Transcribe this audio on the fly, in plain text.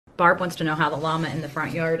Barb wants to know how the llama in the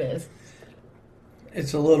front yard is.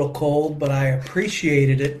 It's a little cold, but I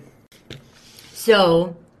appreciated it.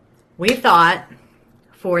 So we thought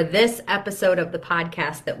for this episode of the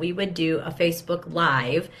podcast that we would do a Facebook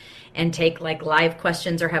Live and take like live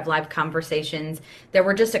questions or have live conversations. There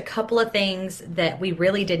were just a couple of things that we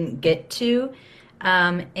really didn't get to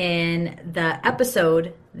in the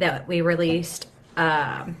episode that we released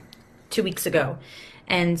 2 weeks ago.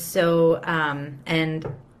 And so, and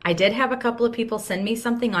I did have a couple of people send me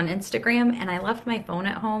something on Instagram, and I left my phone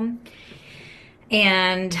at home.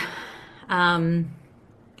 And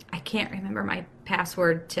I can't remember my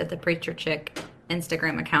password to the Preacher Chick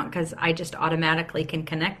Instagram account because I just automatically can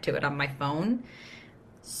connect to it on my phone.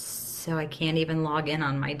 So I can't even log in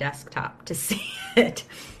on my desktop to see it.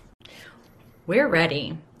 We're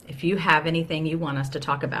ready if you have anything you want us to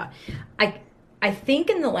talk about. I think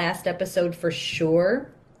in the last episode for sure,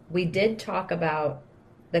 we did talk about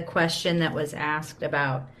the question that was asked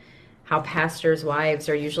about how pastors' wives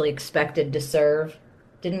are usually expected to serve.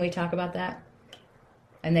 Didn't we talk about that?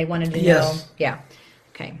 And they wanted to know. Yeah.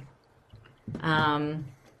 Okay.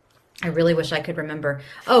 I really wish I could remember.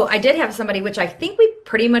 Oh, I did have somebody, which I think we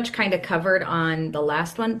pretty much kind of covered on the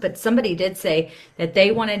last one, but somebody did say that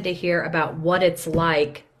they wanted to hear about what it's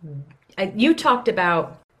like. You talked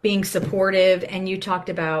about being supportive, and you talked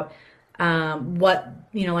about what,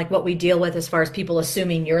 you know, like what we deal with as far as people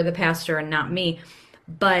assuming you're the pastor and not me.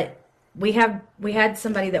 But we had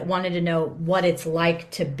somebody that wanted to know what it's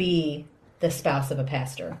like to be the spouse of a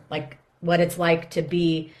pastor, like what it's like to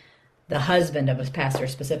be the husband of a pastor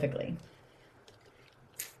specifically.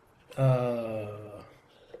 I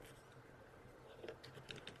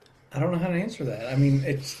don't know how to answer that. I mean,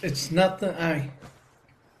 it's nothing.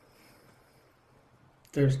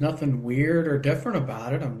 There's nothing weird or different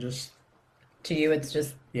about it. To you, it's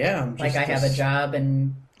just I'm like I have a job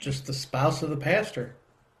and just the spouse of the pastor.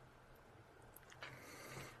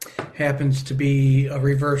 Happens to be a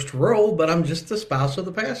reversed role, but I'm just the spouse of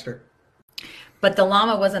the pastor. But the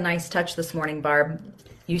llama was a nice touch this morning, Barb.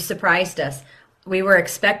 You surprised us. We were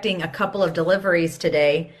expecting a couple of deliveries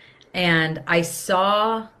today, and I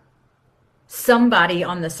saw somebody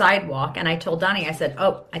on the sidewalk, and I told Donny, I said,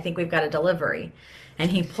 "Oh, I think we've got a delivery."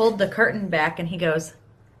 And he pulled the curtain back, and he goes,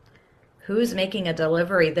 "Who's making a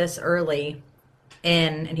delivery this early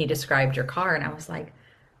in?" And he described your car, and I was like,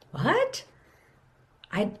 "What?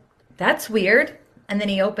 That's weird." And then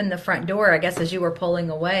he opened the front door, I guess, as you were pulling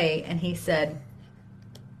away, and he said,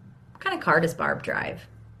 "What kind of car does Barb drive?"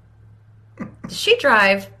 "Does she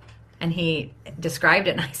drive?" And he described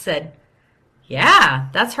it, and I said, "Yeah,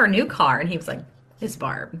 that's her new car." And he was like, "It's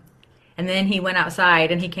Barb." And then he went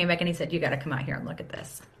outside, and he came back, and he said, "You got to come out here and look at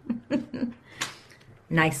this."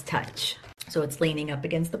 Nice touch. So it's leaning up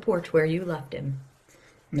against the porch where you left him.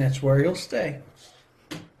 And that's where he'll stay.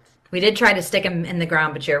 We did try to stick him in the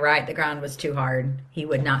ground, but you're right. The ground was too hard. He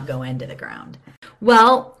would not go into the ground.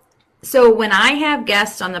 Well, so when I have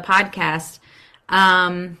guests on the podcast,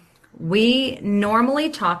 we normally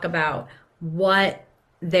talk about what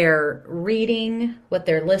they're reading, what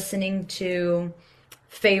they're listening to,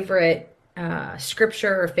 favorite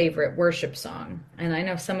scripture or favorite worship song. And I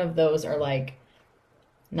know some of those are like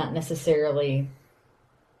not necessarily.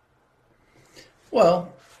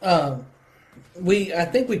 Well, I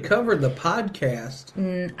think we covered the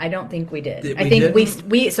podcast. I don't think we did. I think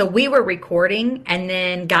we were recording and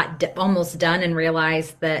then got almost done and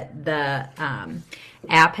realized that the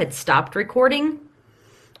app had stopped recording,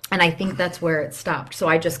 and I think that's where it stopped. So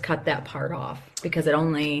I just cut that part off because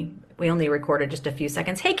we only recorded just a few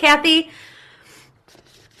seconds. Hey, Kathy.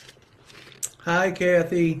 Hi,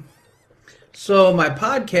 Kathy. So my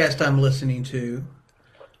podcast I'm listening to,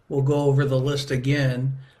 we'll go over the list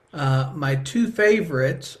again. My two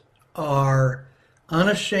favorites are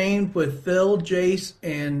Unashamed with Phil, Jace,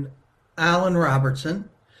 and Alan Robertson.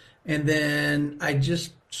 And then I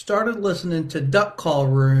just started listening to Duck Call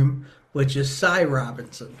Room, which is Cy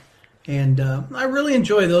Robinson. And I really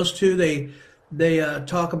enjoy those two. They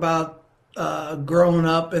talk about growing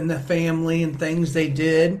up in the family and things they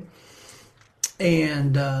did.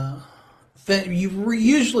 And you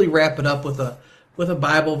usually wrap it up with a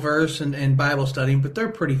Bible verse and Bible study, but they're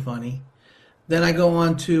pretty funny. Then I go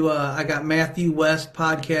on to, I got Matthew West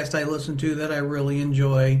podcast I listen to that I really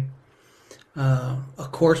enjoy.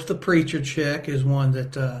 Of course, The Preacher Chick is one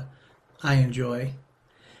that I enjoy.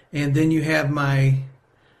 And then you have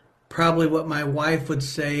probably what my wife would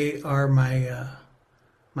say are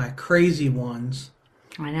my crazy ones.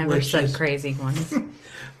 I never said crazy ones.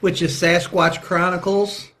 Which is Sasquatch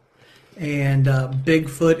Chronicles and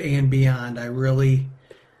Bigfoot and Beyond. I really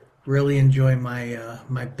really enjoy my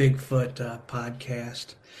Bigfoot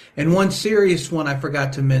podcast. And one serious one I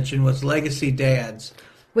forgot to mention was Legacy Dads.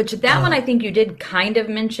 Which that one I think you did kind of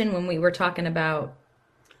mention when we were talking about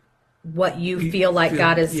what you feel like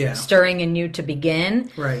God is stirring in you to begin.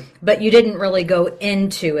 Right. But you didn't really go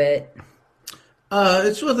into it.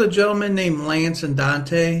 It's with a gentleman named Lance and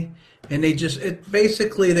Dante, and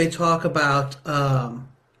they talk about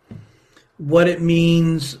what it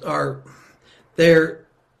means, or they're,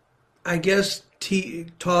 I guess,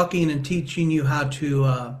 talking and teaching you how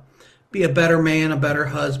to be a better man, a better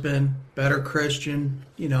husband, better Christian,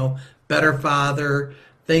 better father,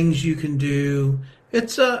 things you can do.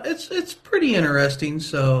 It's pretty interesting.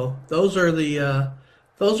 So those are the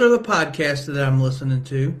podcasts that I'm listening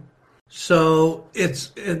to. So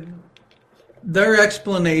their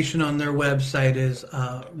explanation on their website is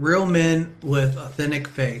real men with authentic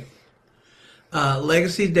faith.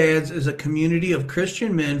 Legacy Dads is a community of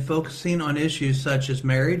Christian men focusing on issues such as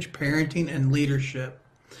marriage, parenting, and leadership.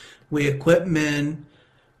 We equip men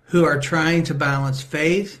who are trying to balance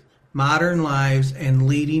faith, modern lives, and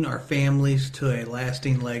leading our families to a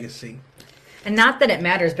lasting legacy. And not that it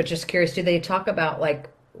matters, but just curious, do they talk about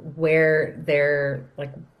where they're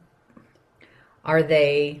are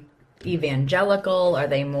they evangelical? Are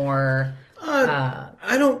they more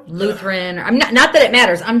I don't Lutheran? I'm not that it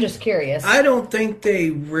matters. I'm just curious. I don't think they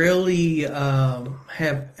really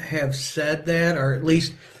have said that, or at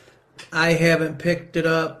least I haven't picked it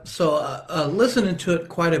up. So listening to it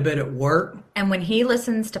quite a bit at work. And when he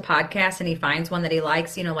listens to podcasts and he finds one that he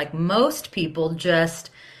likes, like most people just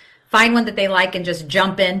find one that they like and just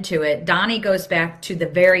jump into it. Donny goes back to the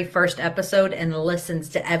very first episode and listens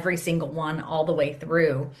to every single one all the way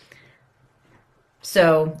through.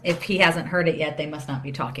 So if he hasn't heard it yet, they must not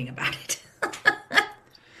be talking about it.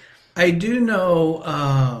 I do know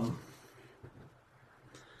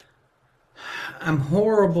I'm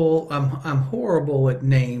horrible with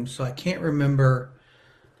names, so I can't remember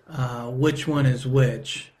which one is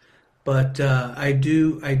which. But I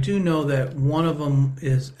do know that one of them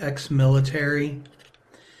is ex-military,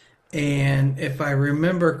 and if I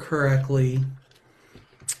remember correctly,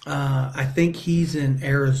 I think he's in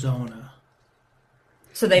Arizona.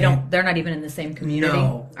 So they're not even in the same community?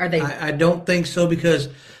 No, Are they? I don't think so, because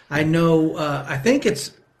I know I think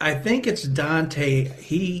it's Dante.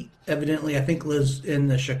 He evidently, I think, lives in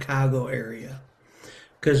the Chicago area,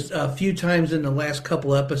 because a few times in the last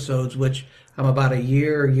couple episodes, which I'm about a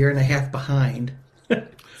year and a half behind.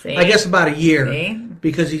 See? I guess about a year. See?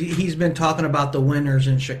 Because he's been talking about the winters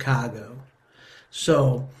in Chicago.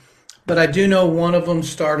 So, but I do know one of them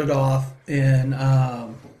started off in,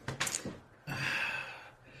 I'm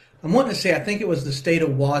wanting to say, I think it was the state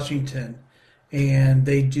of Washington. And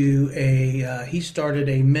they do he started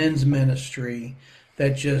a men's ministry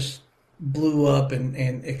that just blew up and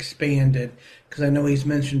expanded. Because I know he's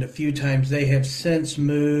mentioned a few times they have since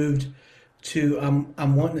moved to,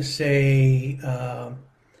 I'm wanting to say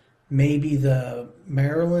maybe the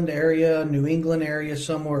Maryland area, New England area,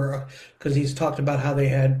 somewhere, because he's talked about how they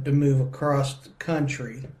had to move across the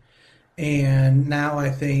country. And now I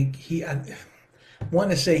think I want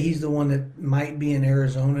to say he's the one that might be in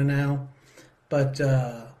Arizona now. But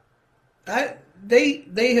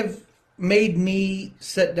they have made me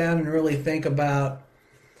sit down and really think about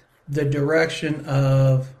the direction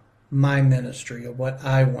of my ministry, of what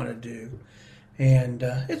I want to do. And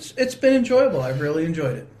it's been enjoyable. I've really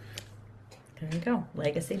enjoyed it. There you go.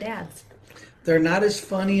 Legacy Dads. They're not as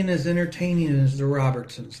funny and as entertaining as the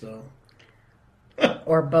Robertsons, though.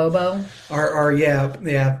 Or Bobo. Or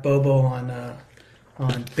Bobo on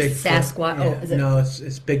Bigfoot. Sasquatch. Yeah. Oh, is it? No,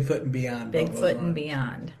 it's Bigfoot and Beyond. Bigfoot and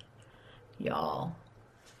Beyond. Y'all.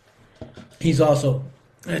 He's also,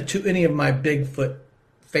 to any of my Bigfoot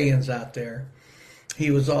fans out there, he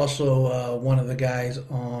was also one of the guys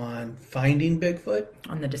on Finding Bigfoot.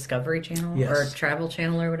 On the Discovery Channel? Yes. Or Travel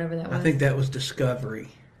Channel or whatever that was? I think that was Discovery.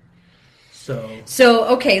 So,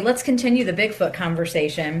 okay, let's continue the Bigfoot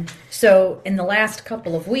conversation. So, in the last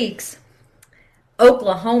couple of weeks,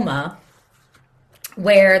 Oklahoma,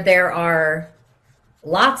 where there are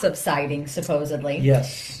lots of sightings, supposedly.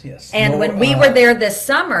 Yes. And when we were there this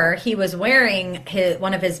summer, he was wearing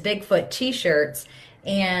one of his Bigfoot T-shirts,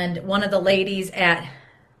 and one of the ladies at,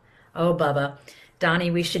 Bubba, Donny,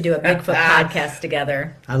 we should do a Bigfoot podcast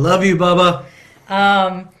together. I love you, Bubba.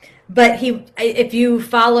 But if you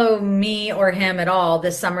follow me or him at all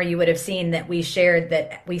this summer, you would have seen that we shared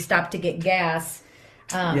that we stopped to get gas.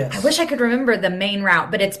 Yes. I wish I could remember the main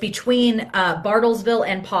route, but it's between Bartlesville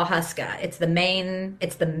and Pawhuska. It's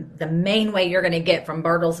the main way you're going to get from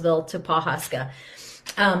Bartlesville to Pawhuska.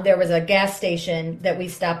 there was a gas station that we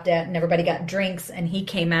stopped at and everybody got drinks, and he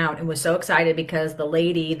came out and was so excited because the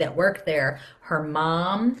lady that worked there, her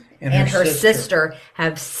mom and her sister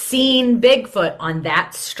have seen Bigfoot on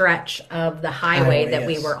that stretch of the highway that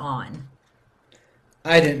we were on.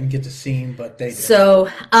 I didn't get to see him, but they did. So,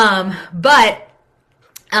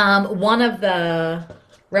 one of the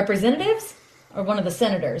representatives or one of the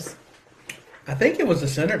senators, I think it was a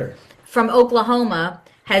senator from Oklahoma,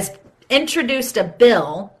 has introduced a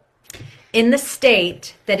bill in the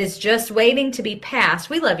state that is just waiting to be passed.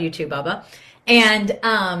 We love you too, Bubba. And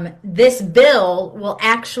this bill will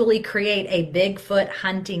actually create a Bigfoot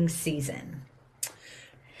hunting season.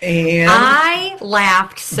 And I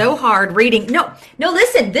laughed so hard reading. No,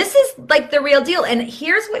 listen, this is like the real deal. And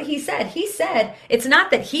here's what he said. He said it's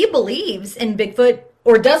not that he believes in Bigfoot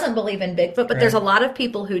or doesn't believe in Bigfoot, but there's a lot of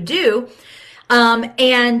people who do.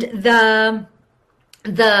 And the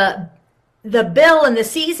bill in the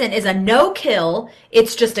season is a no-kill.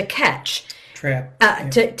 It's just a catch.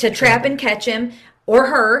 Trap. To trap and catch him or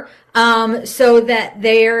her, so that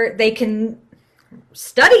they can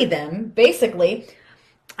study them, basically.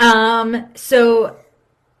 So,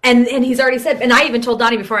 and he's already said, and I even told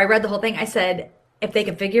Donny before I read the whole thing, I said, if they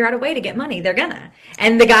can figure out a way to get money, they're gonna.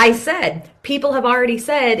 And the guy said, people have already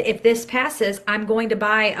said, if this passes, I'm going to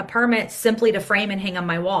buy a permit simply to frame and hang on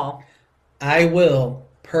my wall. I will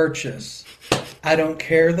purchase. I don't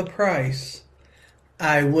care the price.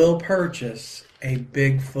 I will purchase a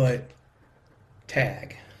Bigfoot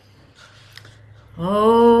tag.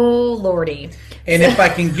 Oh, Lordy. And if I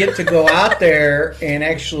can get to go out there and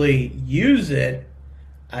actually use it,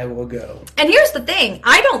 I will go. And here's the thing.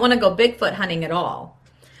 I don't want to go Bigfoot hunting at all.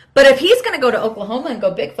 But if he's going to go to Oklahoma and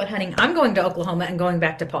go Bigfoot hunting, I'm going to Oklahoma and going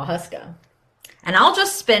back to Pawhuska. And I'll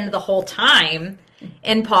just spend the whole time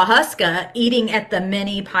in Pawhuska eating at the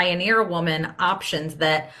many Pioneer Woman options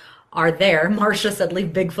that are there. Marcia said,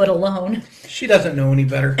 leave Bigfoot alone. She doesn't know any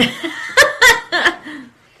better.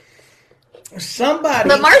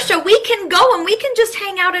 But Marcia, we can go and we can just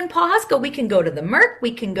hang out in Pawhuska. We can go to the Merc.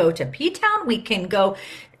 We can go to P-Town. We can go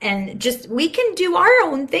and we can do our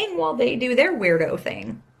own thing while they do their weirdo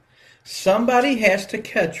thing. Somebody has to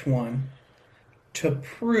catch one to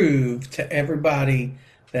prove to everybody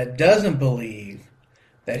that doesn't believe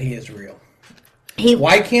that he is real.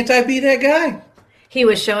 Why can't I be that guy? He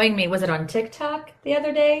was showing me, was it on TikTok the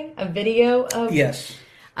other day? A video of... Yes.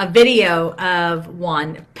 A video of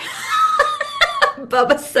one...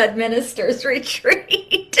 Bubba said Minister's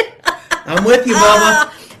Retreat. I'm with you,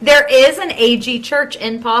 Bubba. There is an AG church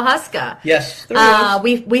in Pawhuska. Yes, there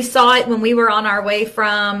is. We saw it when we were on our way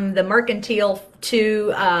from the Mercantile to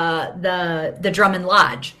the Drummond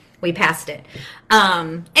Lodge. We passed it.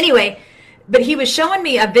 Anyway, but he was showing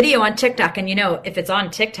me a video on TikTok, and if it's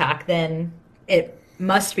on TikTok, then it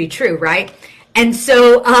must be true, right? And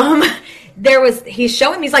so he's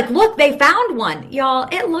showing me, he's like, look, they found one. Y'all,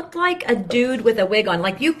 it looked like a dude with a wig on.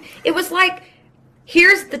 It was like,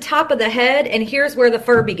 here's the top of the head and here's where the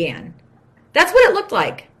fur began. That's what it looked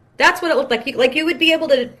like. That's what it looked like. Like you would be able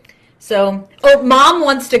to, Mom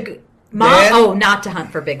wants to, not to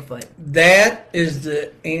hunt for Bigfoot. That is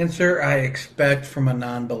the answer I expect from a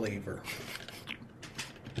non-believer.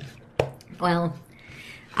 Well,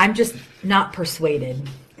 I'm just not persuaded.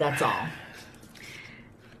 That's all.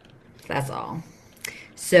 That's all.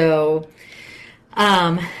 So,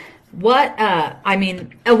 there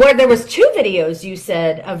was 2 videos you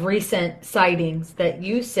said of recent sightings that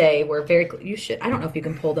you say were I don't know if you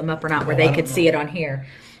can pull them up or not where they could see it on here.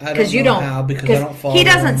 Because I don't follow he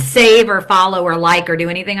doesn't save or follow or like or do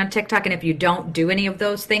anything on TikTok, and if you don't do any of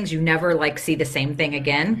those things, you never see the same thing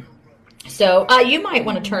again. So, you might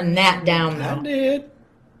want to turn that down though. I did.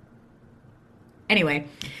 Anyway,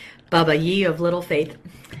 Bubba, ye of little faith.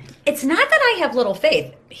 It's not that I have little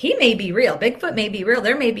faith. He may be real. Bigfoot may be real.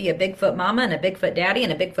 There may be a Bigfoot mama and a Bigfoot daddy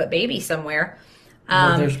and a Bigfoot baby somewhere.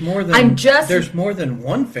 There's more than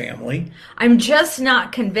one family. I'm just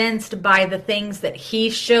not convinced by the things that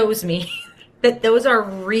he shows me that those are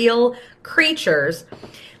real creatures.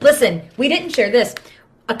 Listen, we didn't share this.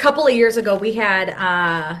 A couple of years ago, we had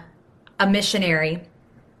a missionary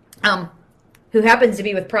who happens to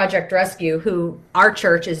be with Project Rescue, who our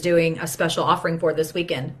church is doing a special offering for this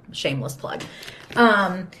weekend. Shameless plug.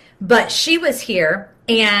 But she was here,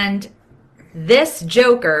 and this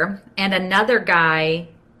joker and another guy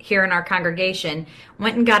here in our congregation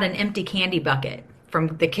went and got an empty candy bucket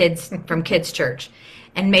from kids church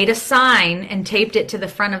and made a sign and taped it to the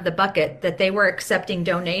front of the bucket that they were accepting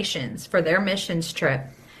donations for their missions trip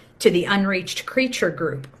to the Unreached Creature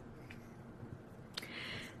Group.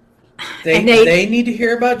 They need to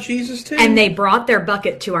hear about Jesus too. And they brought their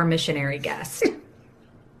bucket to our missionary guest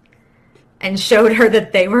and showed her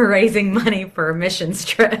that they were raising money for a missions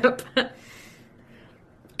trip.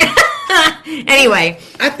 Anyway.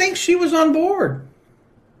 I think she was on board.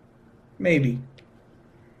 Maybe.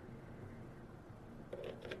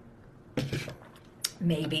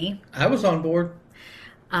 I was on board.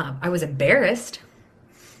 I was embarrassed.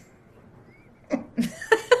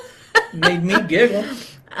 Made me giggle.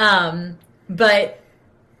 But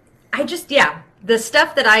I just, the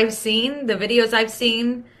stuff that I've seen, the videos I've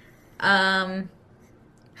seen, to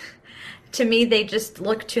me, they just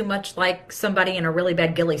look too much like somebody in a really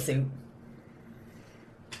bad ghillie suit.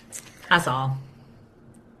 That's all.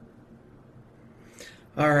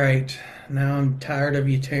 All right. Now I'm tired of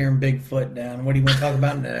you tearing Bigfoot down. What do you want to talk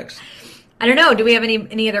about next? I don't know. Do we have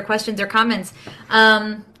any other questions or comments?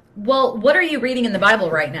 Well, what are you reading in the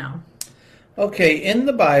Bible right now? Okay, in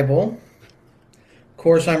the Bible, of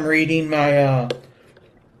course, I'm reading my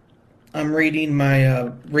Read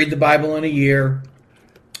the Bible in a Year.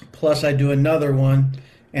 Plus, I do another one,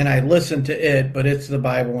 and I listen to it, but it's the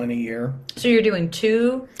Bible in a Year. So you're doing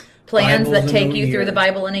 2 plans Bibles that take you year. through the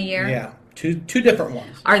Bible in a year? Yeah, two different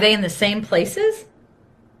ones. Are they in the same places?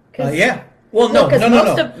 Yeah. Well, no.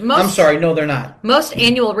 I'm sorry, no, they're not. Most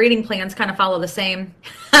annual reading plans kind of follow the same.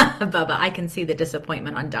 Bubba, I can see the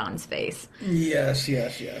disappointment on Don's face. Yes.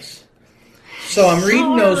 So I'm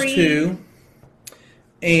reading those 2,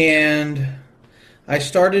 and I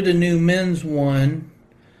started a new men's one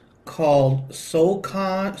called Soul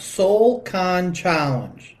Con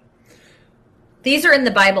Challenge. These are in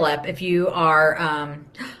the Bible app if you are...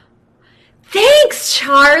 Thanks,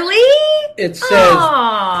 Charlie! It says,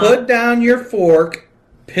 Put down your fork,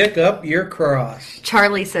 pick up your cross.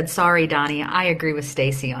 Charlie said, sorry, Donny. I agree with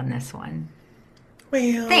Stacey on this one.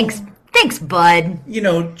 Well... Thanks, bud. You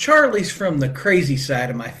know, Charlie's from the crazy side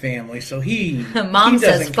of my family, so he Mom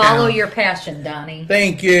says, follow count. your passion, Donny.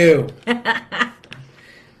 Thank you.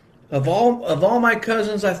 Of all my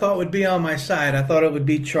cousins I thought would be on my side, I thought it would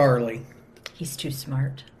be Charlie. He's too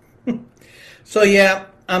smart. So, yeah,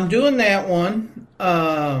 I'm doing that one.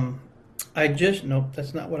 Nope,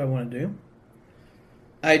 that's not what I want to do.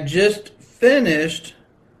 I just finished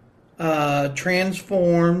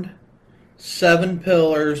Transformed 7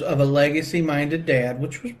 Pillars of a Legacy-Minded Dad,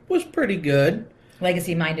 which was pretty good.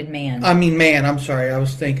 Legacy-minded man. I'm sorry. I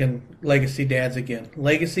was thinking legacy dads again.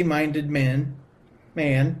 Legacy-minded man.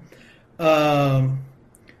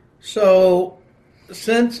 So,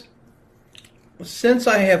 since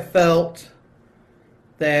I have felt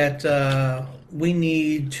that we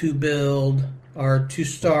need to build or to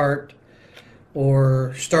start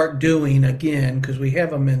doing again, because we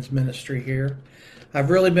have a men's ministry here, I've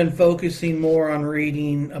really been focusing more on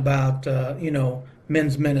reading about,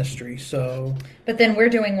 men's ministry. So, but then we're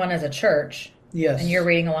doing one as a church. Yes. And you're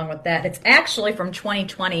reading along with that. It's actually from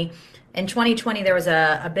 2020. In 2020, there was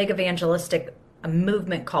a big evangelistic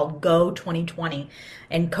movement called Go 2020.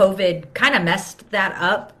 And COVID kind of messed that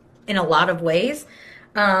up in a lot of ways.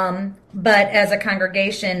 But as a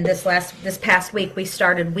congregation, this past week, we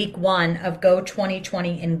started week 1 of Go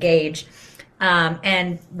 2020 Engage.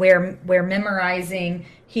 And we're memorizing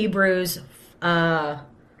Hebrews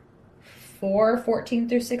 4:14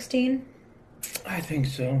 through 16. I think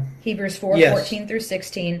so. Hebrews 4:14 through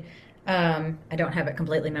 16. I don't have it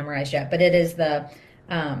completely memorized yet, but it is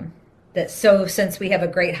so since we have a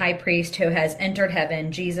great high priest who has entered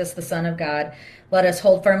heaven, Jesus, the Son of God, let us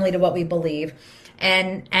hold firmly to what we believe.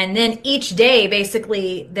 And then each day,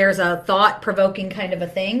 basically, there's a thought-provoking kind of a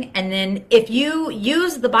thing. And then if you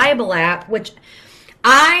use the Bible app, which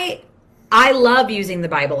I love using the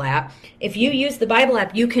Bible app. If you use the Bible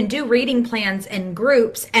app, you can do reading plans in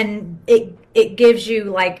groups, and it gives you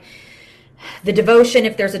like the devotion,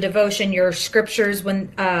 if there's a devotion, your scriptures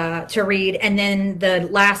to read, and then the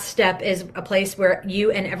last step is a place where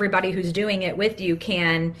you and everybody who's doing it with you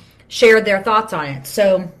can share their thoughts on it.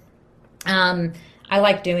 So I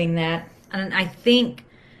like doing that, and I think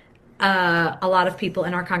a lot of people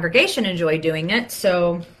in our congregation enjoy doing it.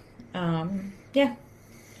 So yeah.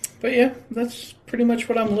 But yeah, that's pretty much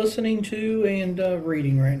what I'm listening to and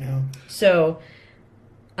reading right now. So,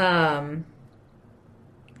 okay,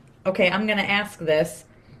 I'm going to ask this.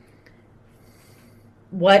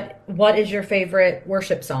 What is your favorite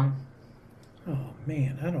worship song? Oh,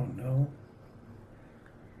 man, I don't know.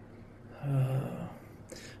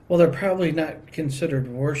 Well, they're probably not considered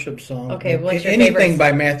worship songs. Okay, what's your anything favorite?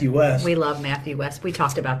 By Matthew West. We love Matthew West. We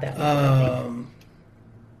talked about that.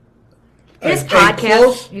 His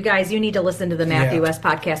podcast, you guys, you need to listen to the Matthew West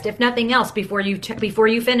podcast. If nothing else, before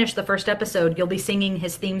you finish the first episode, you'll be singing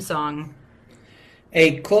his theme song.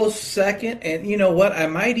 A close second, and you know what? I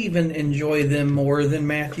might even enjoy them more than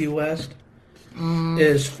Matthew West,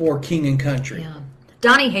 is For King and Country. Yeah.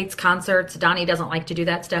 Donny hates concerts. Donny doesn't like to do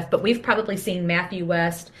that stuff, but we've probably seen Matthew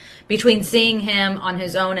West, between seeing him on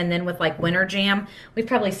his own and then with like Winter Jam, we've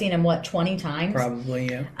probably seen him, 20 times? Probably,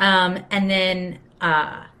 yeah. And then,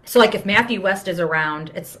 so like if Matthew West is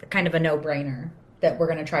around, it's kind of a no-brainer that we're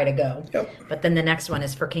going to try to go. Yep. But then the next one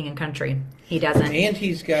is For King and Country. He doesn't. And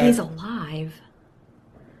he's alive.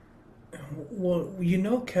 Well, you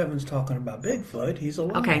know Kevin's talking about Bigfoot. He's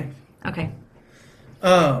alive. Okay.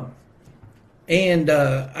 And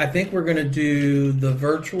I think we're going to do the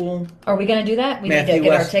virtual. Are we going to do that? We Matthew need to get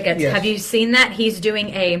West, our tickets. yes. Have you seen that? He's doing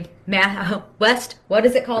a West, what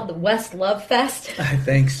is it called? The West Love Fest? I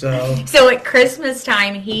think so. So at Christmas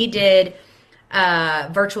time, he did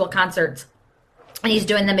virtual concerts. And he's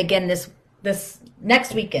doing them again this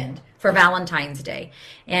next weekend for Valentine's Day.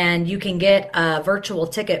 And you can get a virtual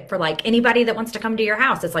ticket for like anybody that wants to come to your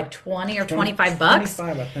house. It's like 20 or 25 bucks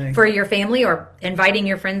 25, I think. for your family or inviting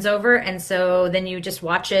your friends over. And so then you just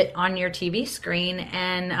watch it on your TV screen.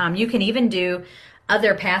 And you can even do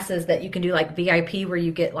other passes that you can do like VIP where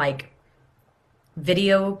you get like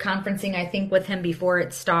video conferencing, I think, with him before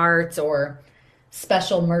it starts or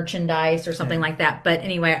special merchandise or something like that. But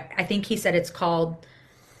anyway, I think he said it's called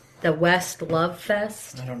the West Love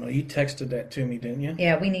Fest. I don't know. You texted that to me, didn't you?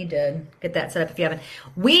 Yeah, we need to get that set up if you haven't.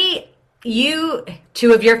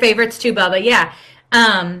 Two of your favorites too, Bubba. Yeah.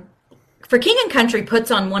 For King and Country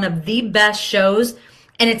puts on one of the best shows,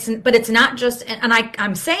 and it's not just, and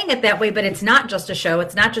I'm saying it that way, but it's not just a show.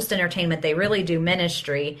 It's not just entertainment. They really do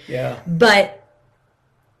ministry. Yeah. But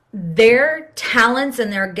their talents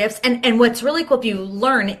and their gifts, and what's really cool if you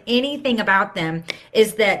learn anything about them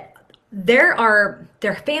is that their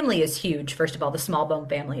family is huge. First of all, the Small Bone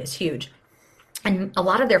family is huge. And a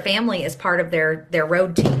lot of their family is part of their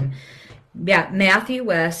road team. Yeah, Matthew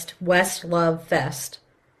West Love Fest.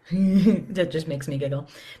 That just makes me giggle.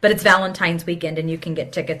 But it's Valentine's weekend and you can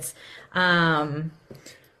get tickets.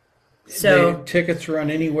 Tickets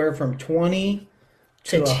run anywhere from $20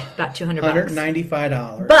 to about $200.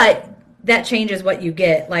 $195. But that changes what you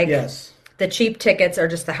get. Like, yes. The cheap tickets are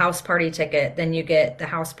just the house party ticket. Then you get the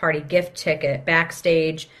house party gift ticket,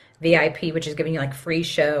 backstage VIP, which is giving you like free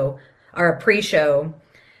show or a pre-show.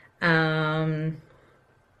 The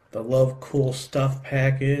Love Cool Stuff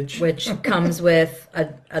package, which comes with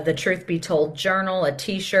the Truth Be Told journal, a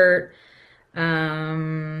T-shirt,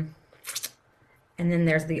 and then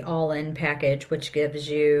there's the all-in package, which gives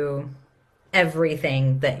you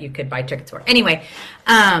everything that you could buy tickets for. Anyway,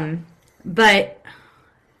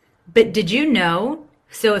 But did you know,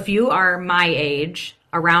 so if you are my age,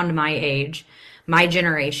 around my age, my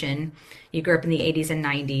generation, you grew up in the 80s and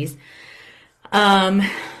 90s,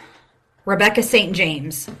 Rebecca St.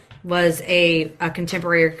 James was a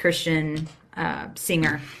contemporary Christian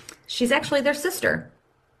singer. She's actually their sister.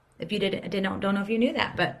 If you don't know if you knew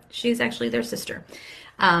that, but she's actually their sister.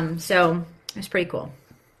 So it's pretty cool.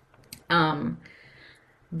 But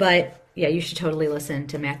yeah, you should totally listen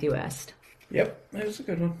to Matthew West. Yep, that was a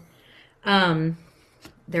good one.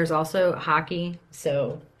 There's also hockey,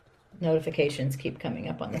 so notifications keep coming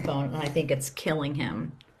up on the phone, and I think it's killing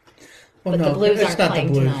him. Well, but no, the Blues it's aren't not playing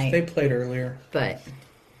the Blues. tonight. They played earlier. But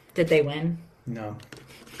did they win? No.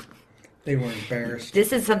 They were embarrassed.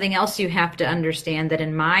 This is something else you have to understand, that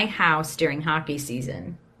in my house during hockey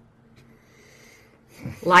season,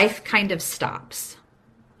 life kind of stops.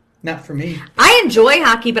 Not for me. I enjoy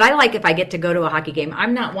hockey, but I like if I get to go to a hockey game.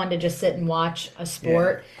 I'm not one to just sit and watch a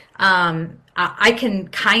sport. Yeah. I can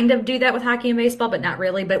kind of do that with hockey and baseball, but not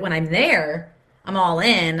really. But when I'm there, I'm all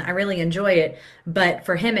in. I really enjoy it. But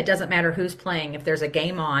for him, it doesn't matter who's playing. If there's a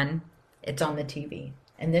game on, it's on the TV.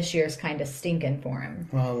 And this year's kind of stinking for him.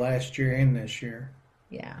 Well, last year and this year.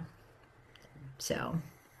 Yeah. So,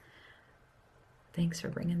 thanks for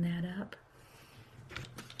bringing that up.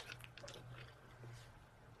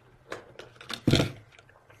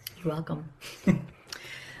 You're welcome.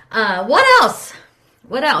 What else?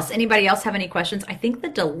 What else? Anybody else have any questions? I think the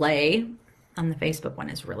delay on the Facebook one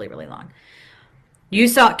is really, really long.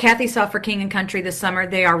 Kathy saw For King and Country this summer.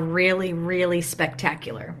 They are really, really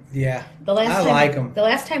spectacular. Yeah, I like them. The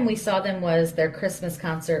last time we saw them was their Christmas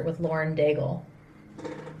concert with Lauren Daigle.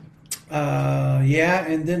 Yeah,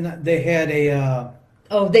 and then they had a...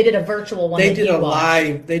 they did a virtual one. They did a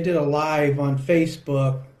live on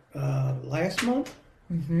Facebook last month.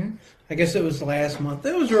 Mm-hmm. I guess it was last month.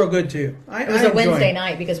 It was real good too. It was a Wednesday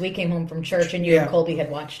night because we came home from church and you and Colby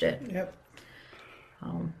had watched it. Yep.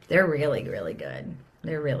 They're really, really good.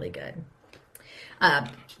 They're really good.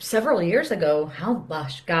 Several years ago,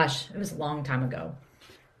 gosh, it was a long time ago,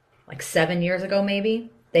 like 7 years ago maybe,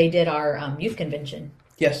 they did our youth convention.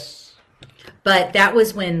 Yes. But that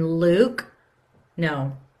was when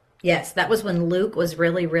that was when Luke was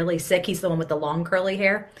really, really sick. He's the one with the long curly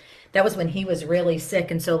hair. That was when he was really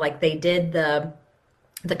sick. And so like they did the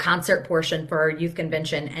concert portion for our youth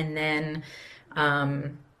convention, and then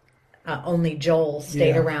only Joel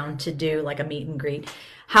stayed around to do like a meet and greet.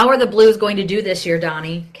 How are the Blues going to do this year,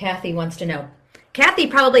 Donnie? Kathy wants to know. Kathy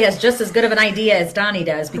probably has just as good of an idea as Donnie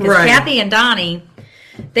does, because Kathy and Donnie,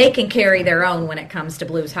 they can carry their own when it comes to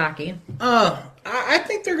Blues hockey. I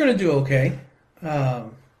think they're going to do okay.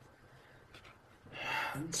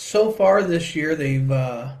 So far this year, they've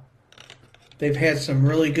had some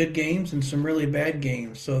really good games and some really bad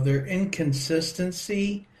games. So their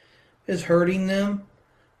inconsistency is hurting them.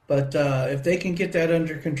 But if they can get that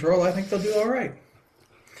under control, I think they'll do all right.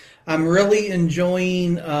 I'm really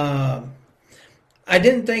enjoying. I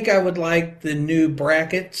didn't think I would like the new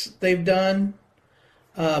brackets they've done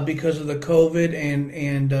because of the COVID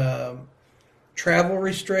and travel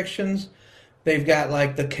restrictions. They've got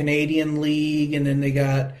like the Canadian League, and then they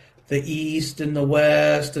got the East and the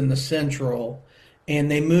West and the Central.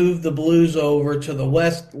 And they moved the Blues over to the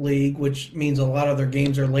West League, which means a lot of their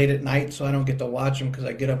games are late at night, so I don't get to watch them because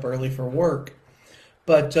I get up early for work.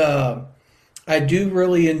 But I do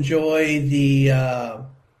really enjoy the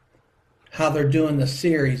how they're doing the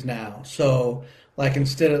series now. So like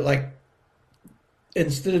instead of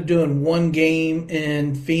doing one game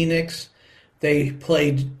in Phoenix, they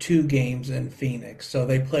played 2 games in Phoenix. So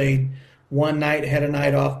they played one night, had a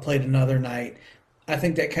night off, played another night. I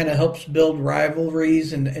think that kind of helps build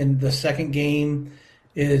rivalries, and the second game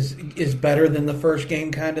is better than the first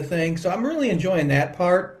game kind of thing. So I'm really enjoying that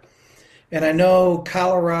part. And I know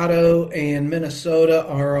Colorado and Minnesota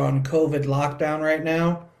are on COVID lockdown right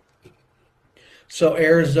now. So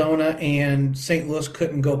Arizona and St. Louis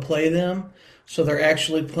couldn't go play them. So they're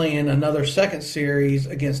actually playing another second series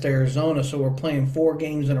against Arizona. So we're playing 4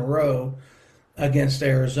 games in a row against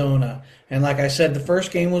Arizona. And like I said, the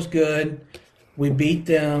first game was good. We beat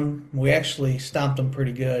them. We actually stomped them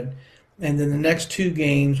pretty good. And then the next 2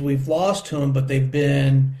 games, we've lost to them, but they've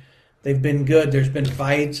been good. There's been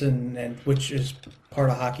fights, and which is part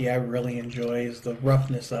of hockey I really enjoy, is the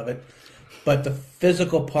roughness of it. But the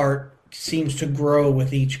physical part seems to grow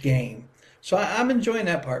with each game. So I'm enjoying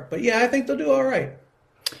that part. But yeah, I think they'll do all right.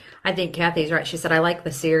 I think Kathy's right. She said, I like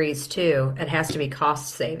the series too. It has to be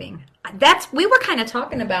cost saving. We were kind of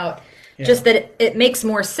talking about just that it makes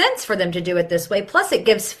more sense for them to do it this way. Plus it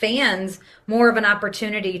gives fans more of an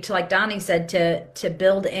opportunity to, like Donnie said, to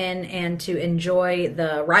build in and to enjoy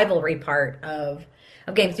the rivalry part of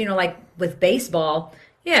games. You know, like with baseball,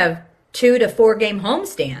 you have 2 to 4 game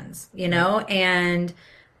homestands, and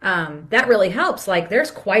that really helps. Like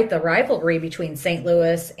there's quite the rivalry between St.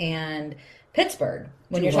 Louis and Pittsburgh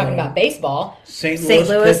when you're talking about baseball. St.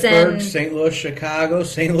 Louis, Pittsburgh, St. Louis, Chicago,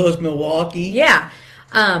 St. Louis, Milwaukee. Yeah.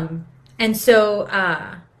 And so,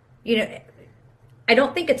 I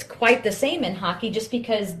don't think it's quite the same in hockey, just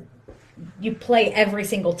because you play every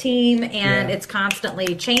single team and it's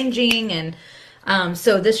constantly changing. And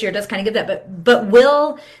so this year does kind of give that. But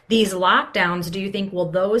will these lockdowns, do you think,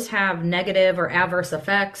 will those have negative or adverse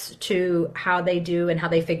effects to how they do and how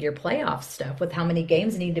they figure playoff stuff, with how many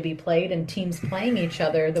games need to be played and teams playing each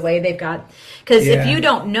other the way they've got? Because if you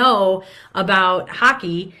don't know about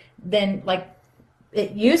hockey, then like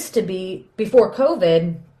it used to be before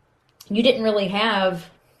COVID, you didn't really have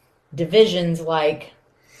divisions like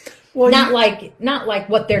not like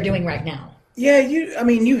what they're doing right now. Yeah,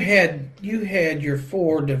 you had your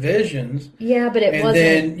 4 divisions. Yeah, but it wasn't.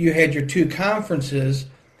 And then you had your 2 conferences.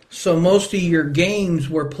 So most of your games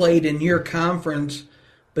were played in your conference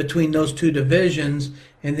between those 2 divisions,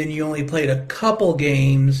 and then you only played a couple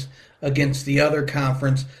games against the other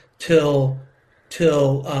conference till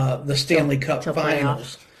the Stanley Cup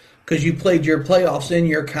Finals, because you played your playoffs in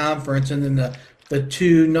your conference, and then the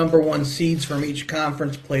 2 number 1 seeds from each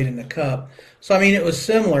conference played in the Cup. So it was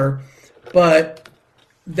similar, but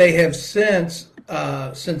they have since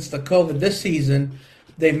the COVID this season,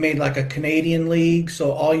 they've made like a Canadian League,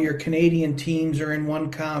 so all your Canadian teams are in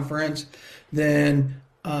one conference. Then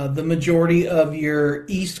the majority of your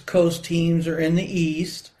East Coast teams are in the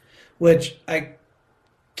East, which I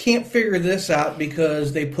can't figure this out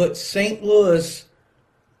because they put St. Louis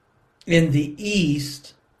in the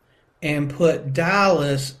East and put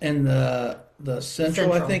Dallas in the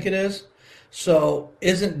Central, I think it is. So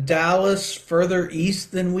isn't Dallas further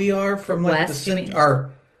east than we are from like West, the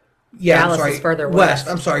Yeah, Dallas I'm sorry. is further West. west.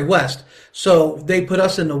 I'm sorry, West. So they put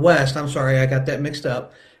us in the West. I'm sorry, I got that mixed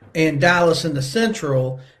up. And Dallas in the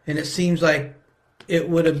Central. And it seems like it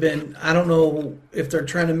would have been, I don't know if they're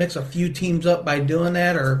trying to mix a few teams up by doing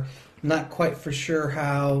that, or not quite for sure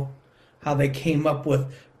how they came up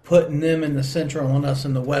with putting them in the Central and us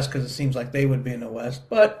in the West, because it seems like they would be in the West.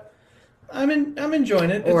 But I'm enjoying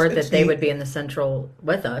it. Or It's that they neat. would be in the Central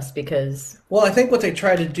with us because Well, I think what they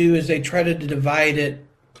try to do is they try to divide it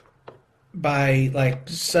by like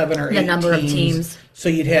 7 or 8 the number of teams. so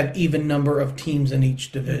you'd have even number of teams in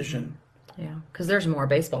each division. Yeah, because there's more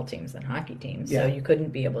baseball teams than hockey teams, Yeah. so you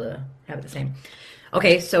couldn't be able to have it the same.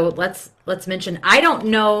 Okay, so let's mention. I don't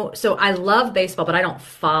know. So I love baseball, but I don't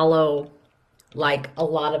follow like a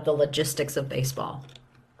lot of the logistics of baseball.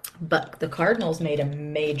 But the Cardinals made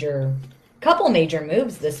a couple major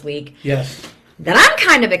moves this week Yes. that I'm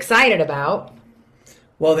kind of excited about.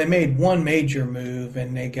 Well, they made one major move,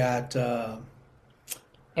 and they got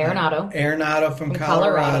Arenado from Colorado.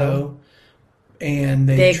 Colorado, and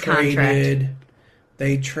Big contract.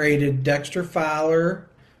 they traded Dexter Fowler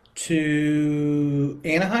to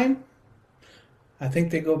Anaheim. I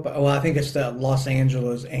think they go by, well, I think it's the Los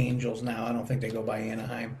Angeles Angels now. I don't think they go by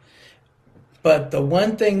Anaheim. But the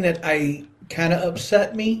one thing that I kind of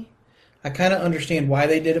upset me, I kind of understand why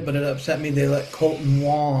they did it, but it upset me. They let Colton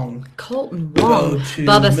Wong Go to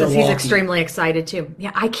Bubba says he's Milwaukee. extremely excited too.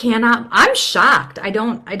 Yeah, I cannot. I'm shocked. I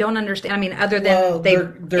don't understand. I mean, other than Well,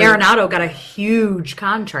 they're- Arenado got a huge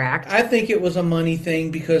contract. I think it was a money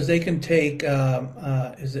thing because they can take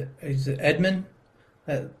is it Edmund,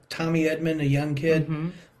 Tommy Edmund, a young kid,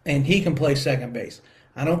 and he can play second base.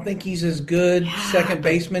 I don't think he's as good second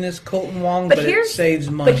baseman as Colton Wong, but it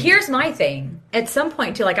saves money. But here's my thing. At some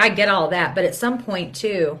point too, like I get all that, but at some point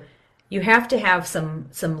too, you have to have some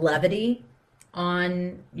levity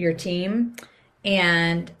on your team,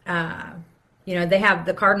 and they have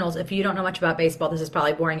the Cardinals. If you don't know much about baseball, this is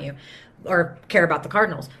probably boring you, or care about the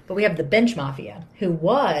Cardinals. But we have the bench mafia, who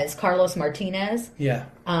was Carlos Martinez, Yeah.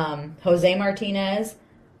 Jose Martinez,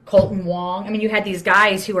 Colton Wong. I mean, you had these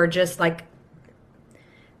guys who are just like,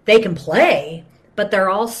 they can play, but they're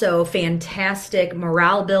also fantastic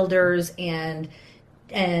morale builders and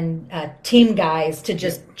team guys to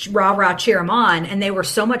just rah cheer them on, and they were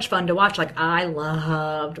so much fun to watch. Like I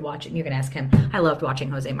loved watching. You can ask him. I loved watching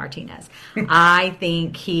Jose Martinez. I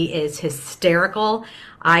think he is hysterical.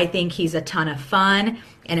 I think he's a ton of fun,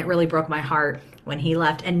 and it really broke my heart when he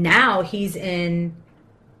left. And now he's in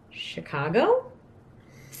Chicago.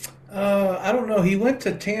 I don't know. He went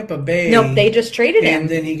to Tampa Bay. Nope, they just traded him. And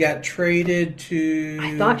then he got traded to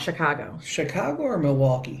I thought Chicago. Chicago or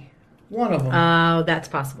Milwaukee. One of them. Oh, that's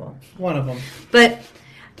possible. One of them. But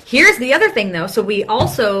here's the other thing, though. So we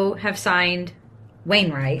also have signed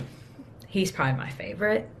Wainwright. He's probably my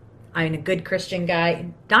favorite. I mean, a good Christian guy.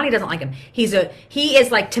 Donnie doesn't like him. He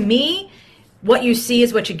is like, to me, what you see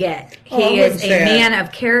is what you get. He is a man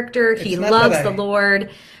of character. He loves the Lord.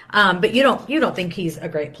 But you don't think he's a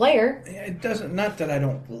great player. It doesn't. Not that I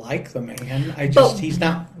don't like the man. He's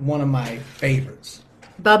not one of my favorites.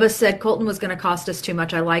 Bubba said Colton was going to cost us too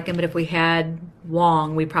much. I like him, but if we had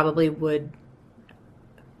Wong, we probably wouldn't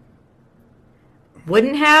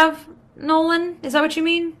have Nolan. Is that what you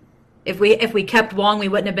mean? If we kept Wong, we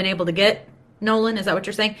wouldn't have been able to get Nolan. Is that what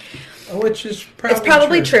you're saying? Which is probably it's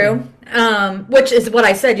probably true. Which is what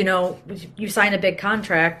I said. You sign a big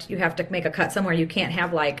contract, you have to make a cut somewhere. You can't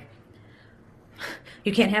have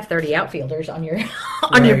 30 outfielders on your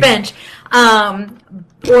your bench,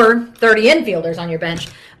 or 30 infielders on your bench.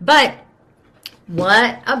 But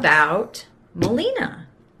what about Molina?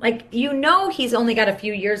 He's only got a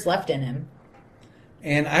few years left in him.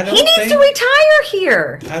 And I don't. He needs to retire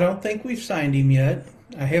here. I don't think we've signed him yet.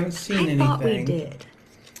 I haven't seen anything. I thought we did.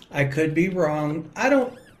 I could be wrong. I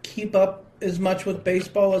don't keep up as much with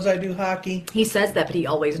baseball as I do hockey. He says that, but he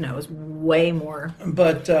always knows way more.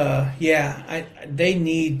 But they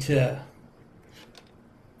need to.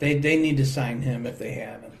 They need to sign him if they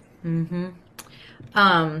haven't.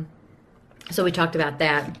 Mm-hmm. So we talked about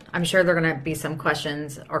that. I'm sure there are going to be some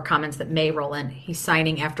questions or comments that may roll in. He's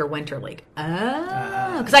signing after Winter League.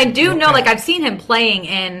 Oh, because I do know, I've seen him playing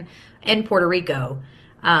in Puerto Rico.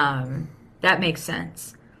 That makes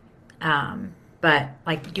sense. But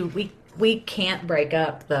we can't break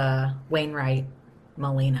up the Wainwright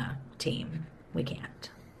Molina team. We can't.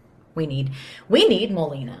 We need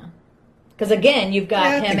Molina. Because again, you've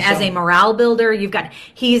got him as a morale builder.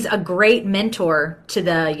 He's a great mentor to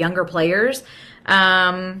the younger players,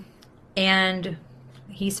 and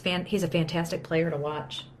he's a fantastic player to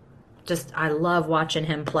watch. I love watching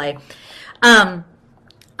him play.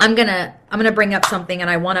 I'm gonna bring up something, and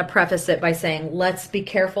I want to preface it by saying, let's be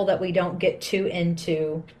careful that we don't get too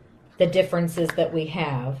into the differences that we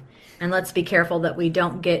have, and let's be careful that we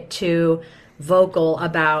don't get too vocal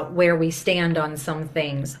about where we stand on some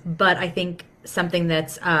things. But I think something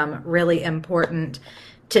that's really important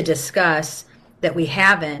to discuss that we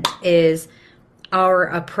haven't is our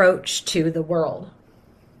approach to the world.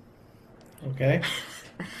 Okay.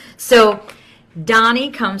 So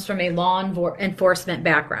Donnie comes from a law enforcement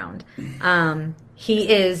background. He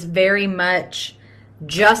is very much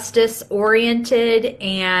justice oriented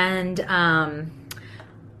and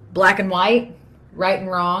black and white, right and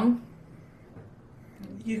wrong.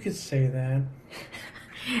 You could say that.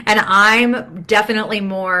 And I'm definitely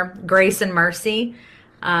more grace and mercy,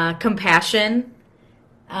 compassion.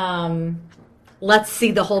 Let's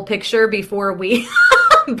see the whole picture before we...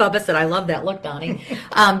 Bubba said, I love that look, Donnie.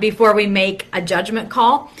 Before we make a judgment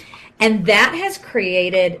call. And that has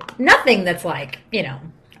created nothing that's like,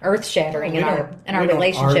 earth-shattering in our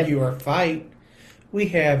relationship. We don't argue or fight. We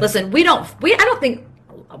have... Listen, I don't think...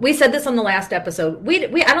 We said this on the last episode.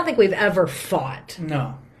 I don't think we've ever fought.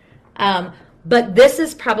 No. But this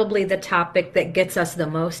is probably the topic that gets us the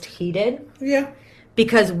most heated. Yeah.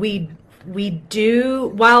 Because we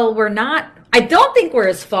do, while we're not... I don't think we're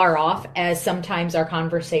as far off as sometimes our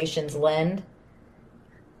conversations lend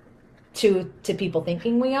to people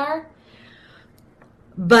thinking we are.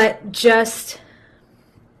 But just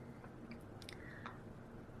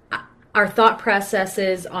our thought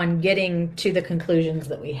processes on getting to the conclusions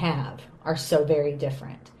that we have are so very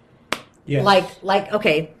different. Yes. Like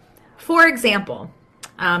okay, for example,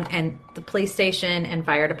 and the police station and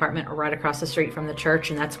fire department are right across the street from the church,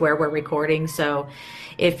 and that's where we're recording. So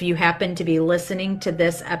if you happen to be listening to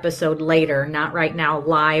this episode later, not right now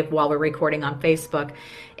live while we're recording on Facebook,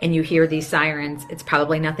 and you hear these sirens, it's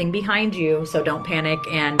probably nothing behind you, so don't panic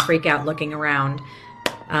and freak out looking around.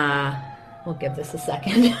 We'll give this a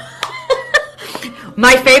second.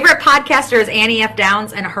 My favorite podcaster is Annie F.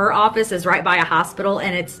 Downs, and her office is right by a hospital,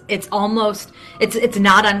 and it's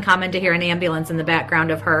not uncommon to hear an ambulance in the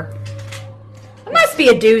background of her. It must be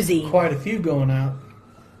a doozy. Quite a few going out.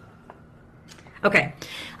 Okay.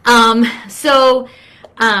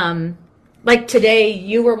 Like today,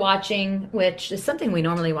 you were watching, which is something we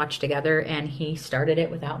normally watch together, and he started it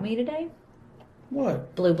without me today.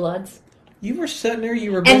 What? Blue Bloods. You were sitting there,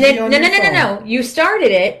 you were busy on your phone. No. You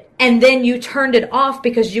started it, and then you turned it off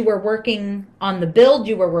because you were working on the build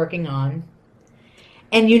you were working on.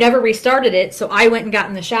 And you never restarted it, so I went and got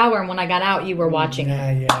in the shower, and when I got out, you were watching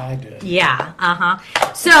it. Yeah, I did. Yeah,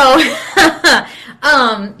 So,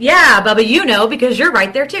 yeah, Bubba, because you're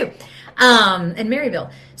right there, too. In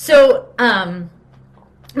Maryville. So,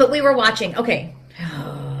 but we were watching. Okay.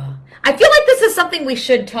 I feel like this is something we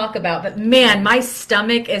should talk about, but man, my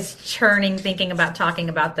stomach is churning thinking about talking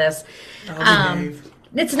about this.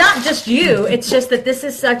 It's not just you. It's just that this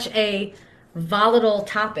is such a volatile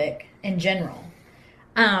topic in general.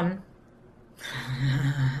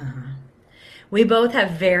 We both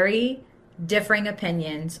have very differing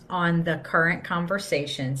opinions on the current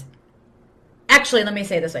conversations. Actually, let me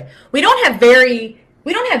say it this way. We don't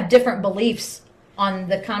have different beliefs on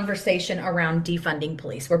the conversation around defunding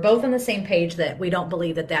police. We're both on the same page that we don't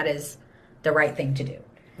believe that is the right thing to do.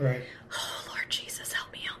 Right. Oh, Lord Jesus,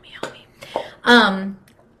 help me.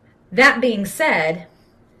 That being said,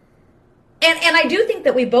 and I do think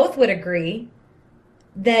that we both would agree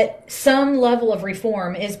that some level of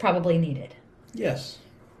reform is probably needed. Yes.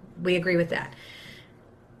 We agree with that.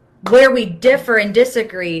 Where we differ and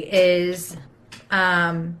disagree is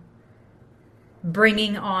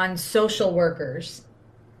bringing on social workers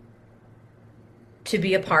to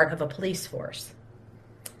be a part of a police force.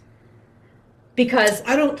 Because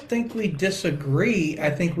I don't think we disagree. I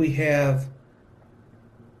think we have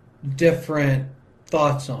different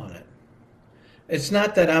thoughts on it. It's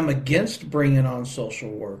not that I'm against bringing on social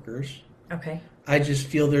workers. Okay. I just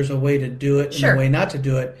feel there's a way to do it and a way not to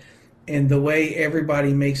do it. And the way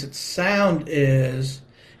everybody makes it sound is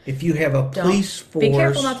if you have a police force... Be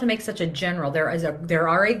careful not to make such a general. There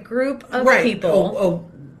are a group of people...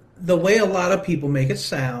 The way a lot of people make it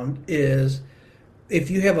sound is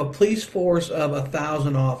if you have a police force of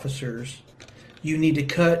 1,000 officers, you need to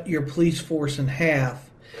cut your police force in half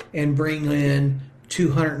and bring in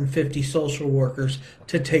 250 social workers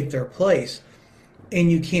to take their place.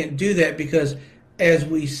 And you can't do that because as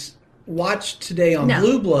we watched today on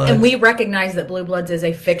Blue Bloods... And we recognize that Blue Bloods is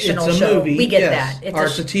a fictional show. It's a movie. We get that.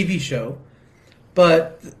 It's a TV show.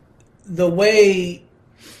 But the way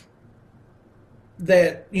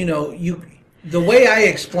that, the way I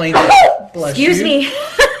explain it, excuse me,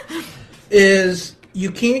 is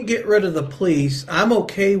you can't get rid of the police. I'm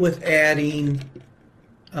okay with adding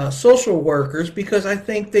social workers because I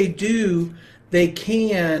think they can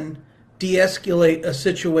de-escalate a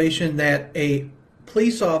situation that a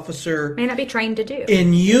police officer May not be trained to do.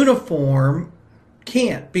 in uniform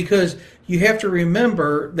can't, because you have to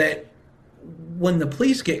remember that when the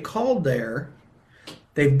police get called there,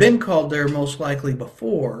 they've been called there most likely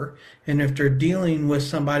before, and if they're dealing with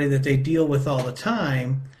somebody that they deal with all the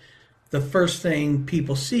time, the first thing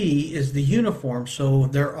people see is the uniform, so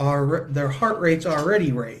their heart rate's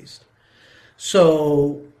already raised.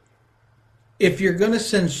 So if you're going to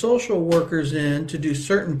send social workers in to do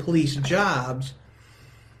certain police jobs,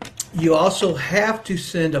 you also have to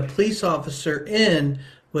send a police officer in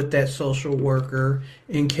with that social worker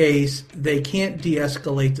in case they can't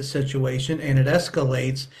de-escalate the situation and it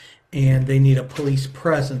escalates and they need a police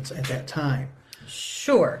presence at that time.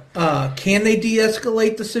 Sure. Can they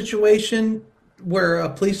de-escalate the situation where a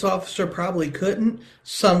police officer probably couldn't?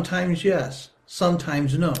 Sometimes yes,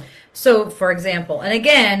 sometimes no. So, for example, and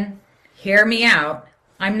again, hear me out.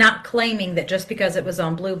 I'm not claiming that just because it was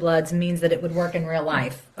on Blue Bloods means that it would work in real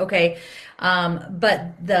life, okay?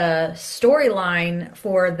 But the storyline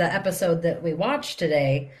for the episode that we watched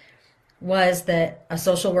today was that a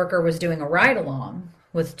social worker was doing a ride-along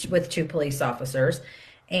with two police officers,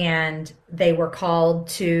 and they were called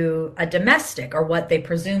to a domestic, or what they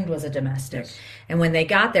presumed was a domestic. Yes. And when they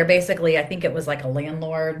got there, basically, I think it was like a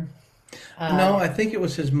landlord. No, I think it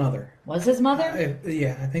was his mother. Was his mother?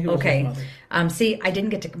 Yeah, I think it was his mother. See, I didn't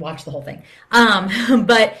get to watch the whole thing.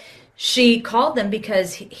 But she called them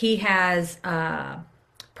because he has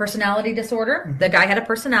personality disorder. Mm-hmm. The guy had a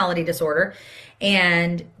personality disorder,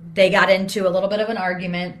 and they got into a little bit of an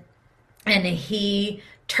argument, and he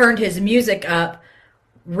turned his music up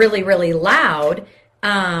really, really loud,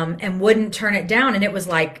 and wouldn't turn it down. And it was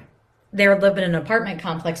like, they were living in an apartment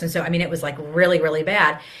complex, and so, I mean, it was like really, really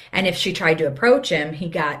bad. And if she tried to approach him, he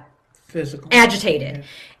got physical, agitated. Yeah.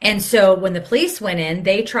 And so when the police went in,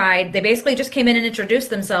 they basically just came in and introduced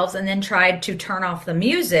themselves and then tried to turn off the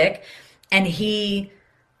music. And he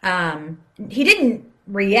didn't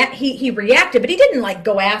react. He reacted, but he didn't like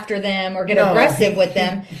go after them or get aggressive with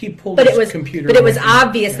them. He pulled his computer. But it was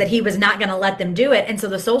obvious that he was not going to let them do it. And so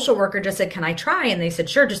the social worker just said, "Can I try?" And they said,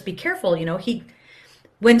 "Sure, just be careful. You know,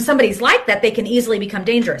 when somebody's like that, they can easily become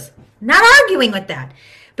dangerous." Not arguing with that.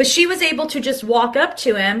 But she was able to just walk up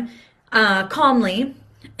to him calmly,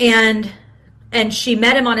 and she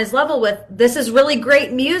met him on his level with, "This is really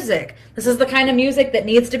great music. This is the kind of music that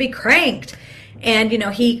needs to be cranked." And, you know,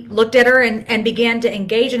 he looked at her and began to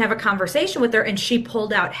engage and have a conversation with her, and she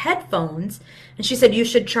pulled out headphones, and she said, "You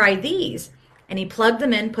should try these." And he plugged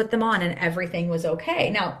them in, put them on, and everything was okay.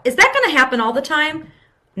 Now, is that going to happen all the time?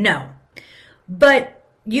 No. But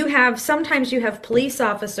sometimes you have police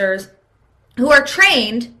officers who are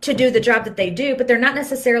trained to do the job that they do, but they're not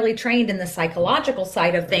necessarily trained in the psychological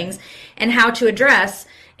side of things and how to address.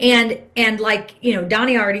 And like, you know,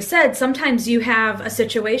 Donny already said, sometimes you have a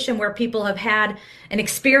situation where people have had an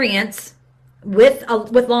experience with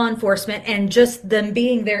law enforcement, and just them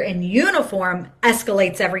being there in uniform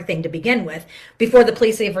escalates everything to begin with before the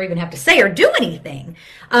police ever even have to say or do anything.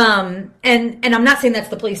 And I'm not saying that's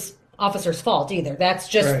the police officer's fault either. That's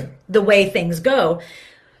just the way things go.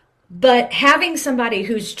 But having somebody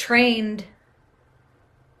who's trained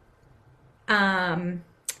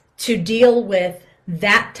to deal with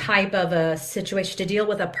that type of a situation, to deal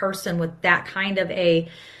with a person with that kind of a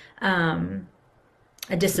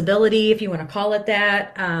disability, if you want to call it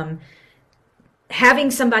that, having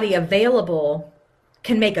somebody available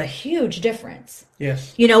can make a huge difference.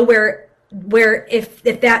 Yes. You know, where if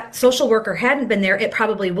that social worker hadn't been there, it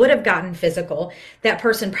probably would have gotten physical. That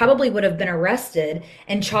person probably would have been arrested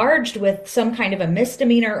and charged with some kind of a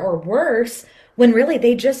misdemeanor or worse, when really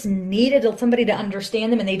they just needed somebody to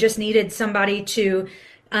understand them, and they just needed somebody to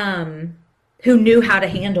who knew how to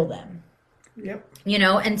handle them. Yep. You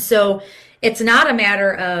know, and so it's not a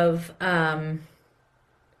matter of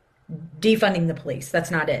defunding the police. That's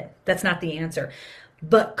not it. That's not the answer.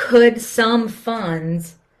 But could some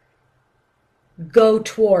funds go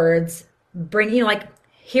towards bringing, you know, like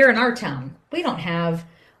here in our town, we don't have,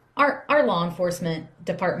 our law enforcement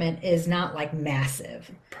department is not like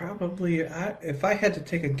massive. Probably, if I had to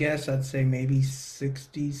take a guess, I'd say maybe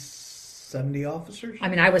 60, 70 officers. I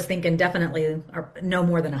mean, I was thinking definitely no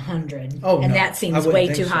more than 100. Oh, and no, that seems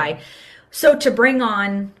way too high. So to bring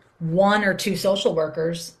on 1 or 2 social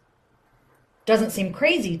workers doesn't seem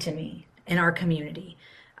crazy to me in our community.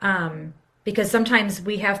 Because sometimes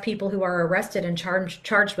we have people who are arrested and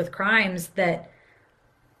charged with crimes that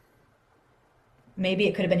maybe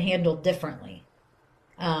it could have been handled differently.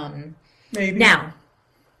 Maybe. Now,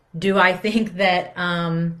 do I think that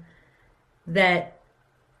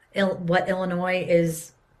what Illinois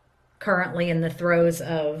is currently in the throes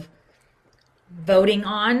of voting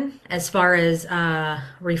on, as far as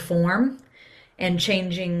reform and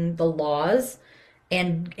changing the laws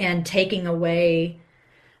and taking away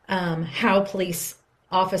how police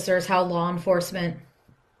officers, how law enforcement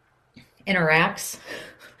interacts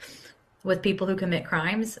with people who commit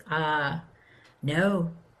crimes?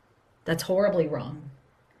 No, that's horribly wrong.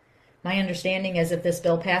 My understanding is if this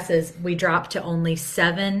bill passes, we drop to only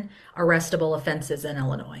 7 arrestable offenses in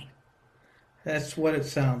Illinois. That's what it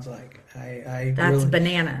sounds like. That's really,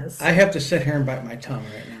 bananas. I have to sit here and bite my tongue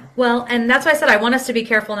right now. Well, and that's why I said I want us to be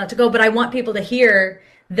careful not to go, but I want people to hear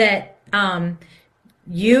that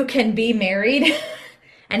you can be married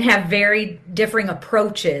and have very differing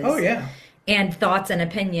approaches. Oh, yeah. And thoughts and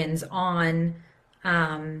opinions on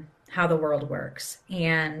how the world works.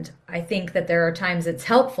 And I think that there are times it's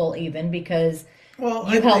helpful even because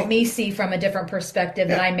you help me see from a different perspective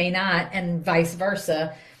that I may not, and vice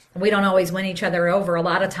versa. We don't always win each other over. A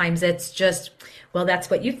lot of times it's just, well, that's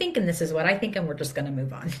what you think and this is what I think and we're just going to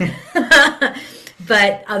move on.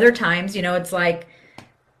 But other times, it's like,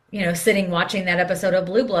 sitting watching that episode of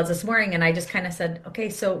Blue Bloods this morning, and I just kind of said, okay,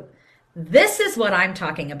 so this is what I'm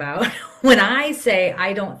talking about. When I say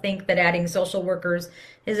I don't think that adding social workers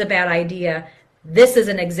is a bad idea, this is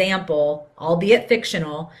an example, albeit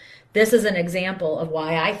fictional, this is an example of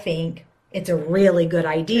why I think it's a really good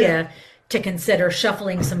idea to consider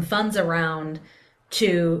shuffling some funds around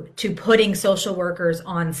to putting social workers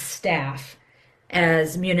on staff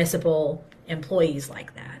as municipal employees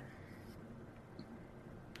like that.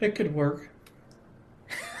 It could work.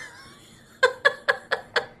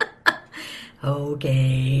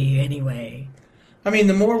 Okay, anyway. I mean,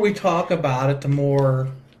 the more we talk about it, the more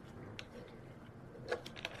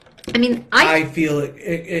I feel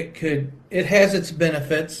it has its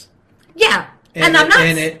benefits. Yeah. And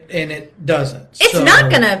it doesn't. It's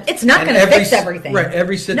not gonna fix everything. Right.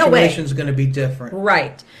 Every situation is gonna be different.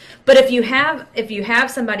 Right. But if you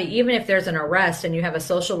have somebody, even if there's an arrest and you have a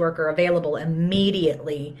social worker available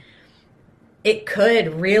immediately, it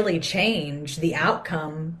could really change the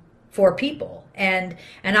outcome for people. And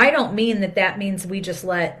I don't mean that means we just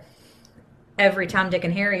let every Tom, Dick,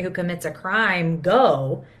 and Harry who commits a crime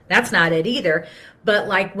go. That's not it either. But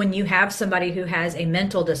like when you have somebody who has a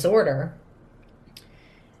mental disorder,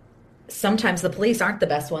 sometimes the police aren't the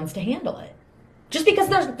best ones to handle it. Just because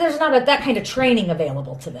there's not that kind of training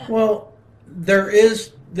available to them. Well, there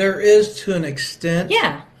is to an extent.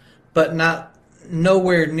 Yeah. But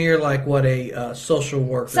nowhere near like what a social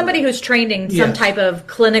worker. Somebody who's trained in some type of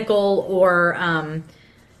clinical or,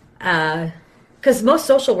 because most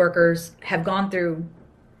social workers have gone through.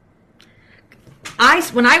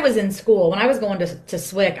 When I was in school, when I was going to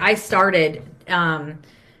SWIC, I started, I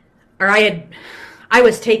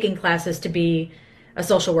was taking classes to be a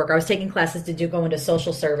social worker. I was taking classes to go into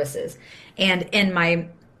social services, and in my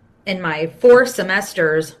 4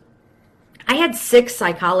 semesters, I had 6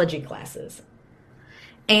 psychology classes.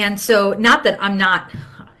 And so, not that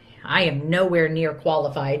I am nowhere near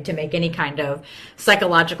qualified to make any kind of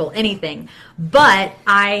psychological anything, but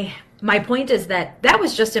my point is that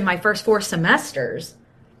was just in my first 4 semesters.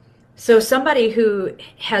 So somebody who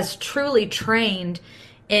has truly trained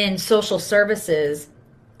in social services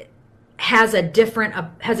has a different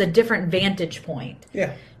vantage point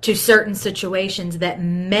to certain situations that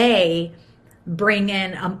may bring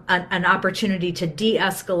in an opportunity to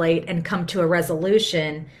de-escalate and come to a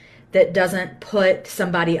resolution that doesn't put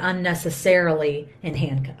somebody unnecessarily in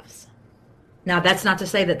handcuffs. Now, that's not to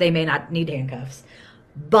say that they may not need handcuffs,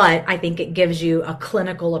 but I think it gives you a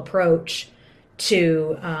clinical approach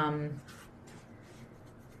to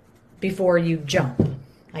before you jump,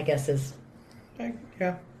 I guess is.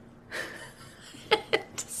 Yeah.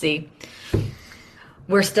 See,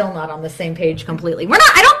 we're still not on the same page completely.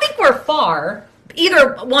 I don't think we're far,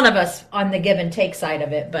 either one of us, on the give and take side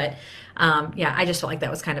of it, but I just felt like that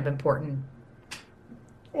was kind of important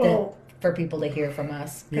for people to hear from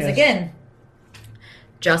us. Because again,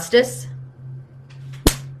 justice,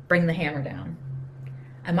 bring the hammer down.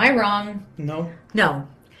 Am I wrong? No. No.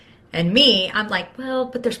 And me, I'm like, well,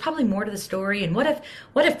 but there's probably more to the story. And what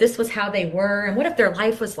if this was how they were? And what if their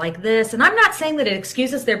life was like this? And I'm not saying that it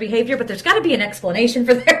excuses their behavior, but there's got to be an explanation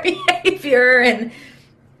for their behavior. And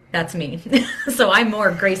that's me. So I'm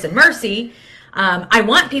more grace and mercy. I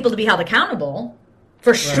want people to be held accountable.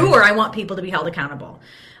 For sure, I want people to be held accountable.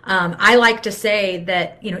 I like to say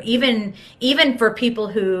that, even for people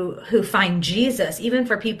who find Jesus, even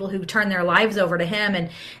for people who turn their lives over to him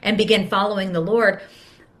and begin following the Lord,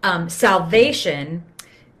 salvation,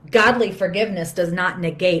 godly forgiveness does not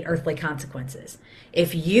negate earthly consequences.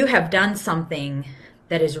 If you have done something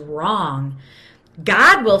that is wrong,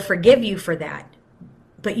 God will forgive you for that.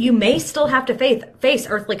 But you may still have to face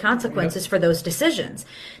earthly consequences for those decisions.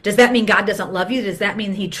 Does that mean God doesn't love you? Does that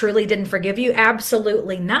mean he truly didn't forgive you?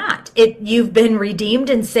 Absolutely not. You've been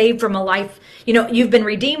redeemed and saved from a life, you've been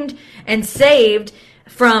redeemed and saved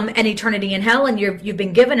from an eternity in hell, and you've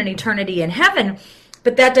been given an eternity in heaven.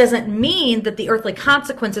 But that doesn't mean that the earthly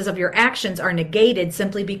consequences of your actions are negated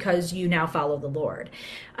simply because you now follow the Lord.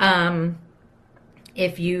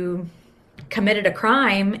 If you committed a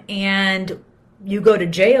crime and you go to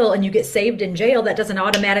jail and you get saved in jail, that doesn't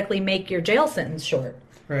automatically make your jail sentence short.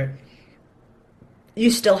 Right. You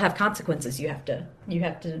still have consequences you have to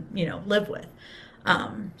live with.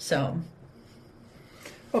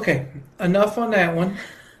 Okay, enough on that one.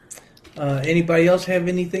 Anybody else have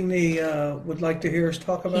anything they would like to hear us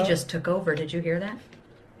talk about? He just took over. Did you hear that?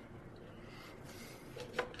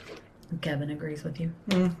 Kevin agrees with you.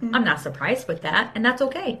 Mm-hmm. I'm not surprised with that, and that's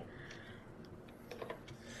okay.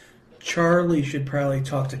 Charlie should probably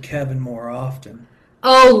talk to Kevin more often.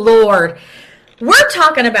 Oh, Lord. We're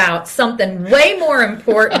talking about something way more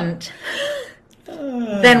important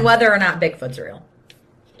than whether or not Bigfoot's real.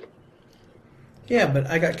 Yeah, but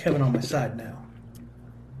I got Kevin on my side now.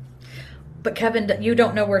 But Kevin, you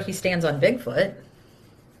don't know where he stands on Bigfoot.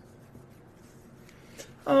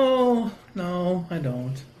 Oh, no, I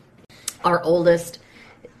don't. Our oldest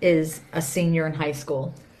is a senior in high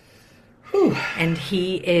school. Whew. And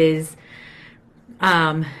he is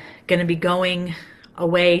going to be going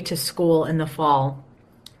away to school in the fall.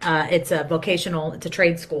 It's a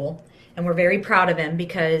trade school. And we're very proud of him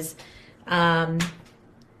because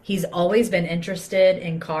he's always been interested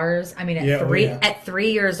in cars. I mean, at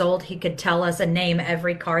 3 years old, he could tell us and name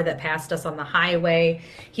every car that passed us on the highway.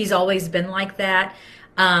 He's always been like that.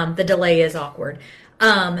 The delay is awkward.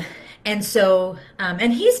 And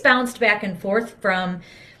he's bounced back and forth from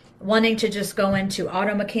wanting to just go into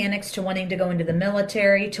auto mechanics to wanting to go into the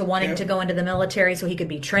military to wanting to go into the military so he could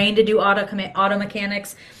be trained to do auto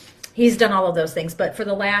mechanics. He's done all of those things. But for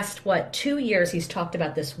the last, 2 years, he's talked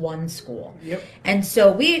about this one school. Yep. And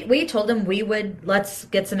so we told him let's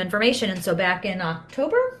get some information. And so back in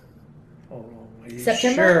October?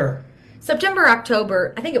 September? Sure. September,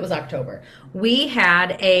 October, I think it was October, we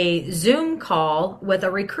had a Zoom call with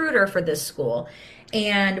a recruiter for this school.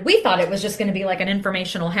 And we thought it was just going to be like an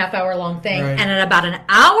informational half-hour long thing. Right. And at about an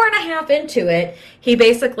hour and a half into it, he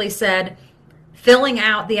basically said, filling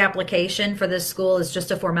out the application for this school is just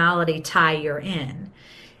a formality. Ty, you're in.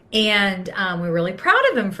 And we're really proud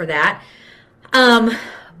of him for that.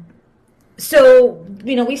 So,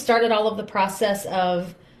 we started all of the process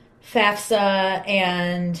of FAFSA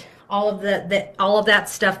and all of that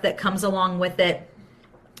stuff that comes along with it.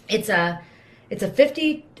 It's a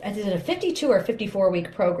 52 or 54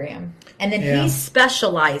 week program, and then he's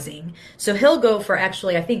specializing, so he'll go for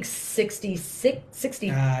actually I think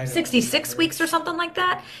 66 weeks or something like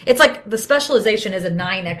that. It's like the specialization is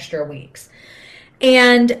 9 extra weeks.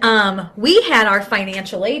 And we had our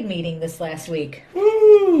financial aid meeting this last week.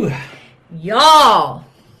 Woo! Y'all,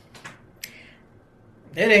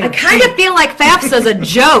 I kind of feel like FAFSA's a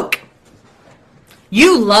joke.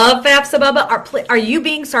 You love FAFSA, Bubba. Are you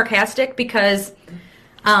being sarcastic? Because,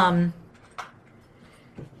 tell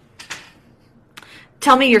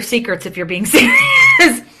me your secrets if you're being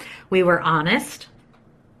serious. We were honest.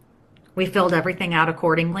 We filled everything out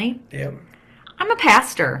accordingly. Yep. I'm a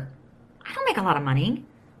pastor. I don't make a lot of money.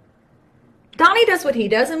 Donny does what he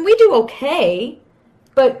does, and we do okay.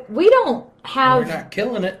 But we don't have... We're not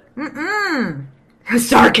killing it.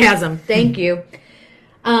 Sarcasm. Thank you.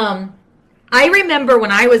 I remember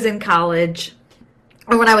when I was in college,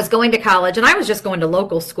 or when I was going to college, and I was just going to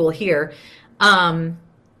local school here, I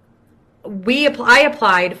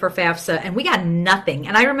applied for FAFSA, and we got nothing.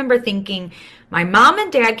 And I remember thinking, my mom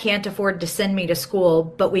and dad can't afford to send me to school,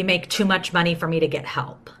 but we make too much money for me to get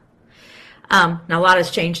help. Now, a lot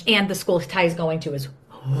has changed, and the school Ty's going to is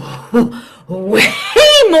way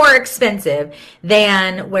more expensive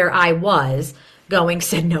than where I was going,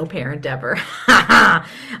 said no parent ever.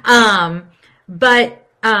 But,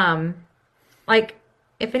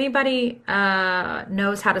 if anybody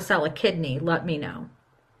knows how to sell a kidney, let me know.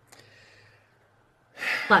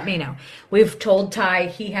 Let me know. We've told Ty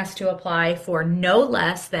he has to apply for no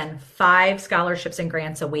less than 5 scholarships and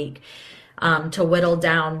grants a week to whittle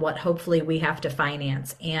down what hopefully we have to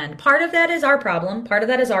finance. And part of that is our problem. Part of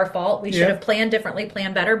that is our fault. We should have planned differently,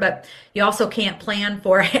 planned better. But you also can't plan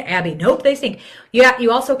for, Abby, nope, they think.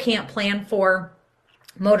 You also can't plan for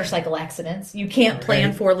motorcycle accidents. You can't plan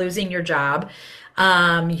Right. for losing your job.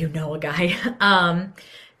 You know a guy.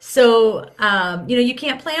 You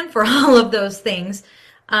can't plan for all of those things.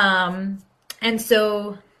 And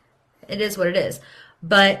so it is what it is.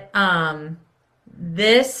 But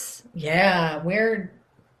we're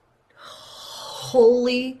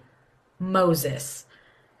holy Moses.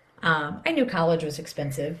 I knew college was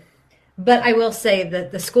expensive, but I will say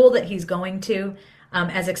that the school that he's going to,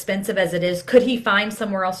 as expensive as it is, could he find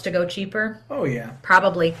somewhere else to go cheaper? Oh yeah.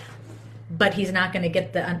 Probably, but he's not going to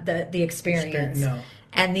get the experience. No.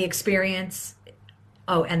 And the experience.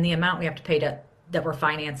 Oh, and the amount we have to pay that we're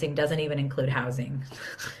financing doesn't even include housing.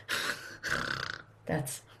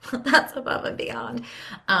 That's above and beyond.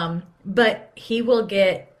 But he will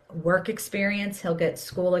get work experience. He'll get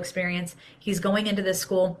school experience. He's going into this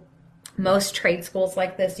school. Most trade schools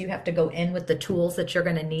like this, you have to go in with the tools that you're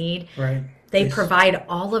going to need. Right. They provide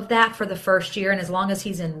all of that for the first year, and as long as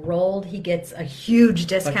he's enrolled, he gets a huge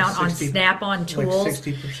discount on Snap-on tools.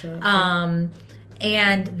 Like 60%.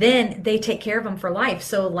 And then they take care of him for life.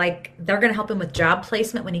 So, like, they're going to help him with job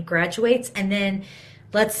placement when he graduates. And then,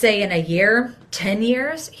 let's say in a year, 10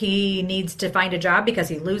 years, he needs to find a job because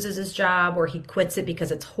he loses his job or he quits it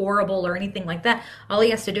because it's horrible or anything like that. All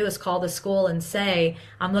he has to do is call the school and say,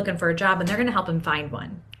 I'm looking for a job, and they're going to help him find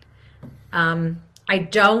one. I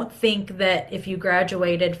don't think that if you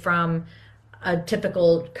graduated from a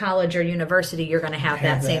typical college or university, you're going to have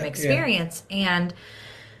that same experience. Yeah. And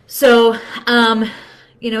so,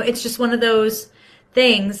 it's just one of those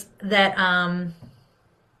things that,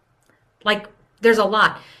 there's a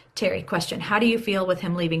lot. Terry, question. How do you feel with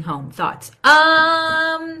him leaving home? Thoughts?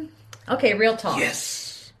 Okay, real talk.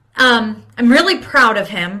 Yes. I'm really proud of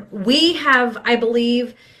him. We have, I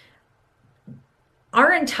believe,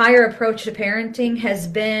 our entire approach to parenting has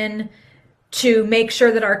been to make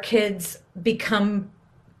sure that our kids become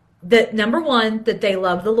that, number one, that they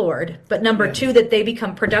love the Lord, but number two, that they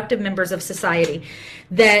become productive members of society,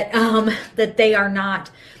 that they are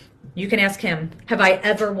not. You can ask him, have I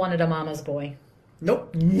ever wanted a mama's boy?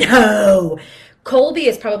 Nope. No. Colby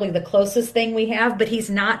is probably the closest thing we have, but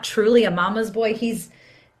he's not truly a mama's boy. He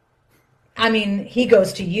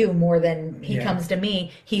goes to you more than he comes to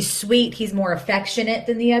me. He's sweet. He's more affectionate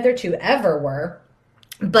than the other two ever were.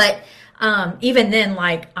 But even then,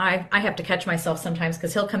 I have to catch myself sometimes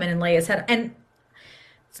because he'll come in and lay his head. And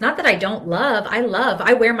it's not that I don't love.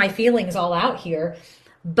 I wear my feelings all out here.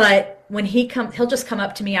 But when he'll just come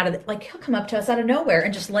up to me he'll come up to us out of nowhere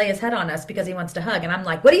and just lay his head on us because he wants to hug. And I'm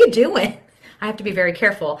like, what are you doing? I have to be very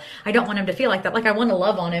careful. I don't want him to feel like that. Like, I want to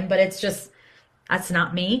love on him, but it's just, that's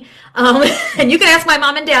not me. And you can ask my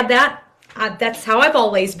mom and dad that. That's how I've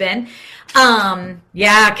always been.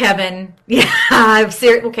 Yeah, Kevin. Yeah, I'm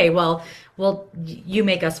serious. Okay, well, you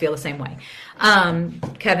make us feel the same way.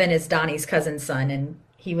 Kevin is Donny's cousin's son, and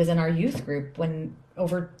he was in our youth group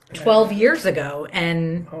over 12 years ago,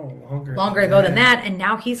 and longer ago than that. And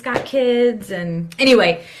now he's got kids. And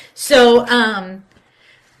anyway, so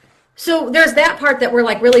there's that part that we're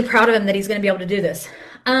really proud of him that he's going to be able to do this.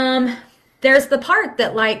 There's the part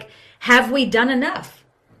that have we done enough?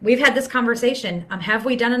 We've had this conversation. Have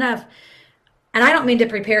we done enough? And I don't mean to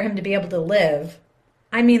prepare him to be able to live.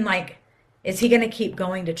 I mean, is he going to keep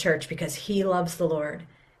going to church because he loves the Lord?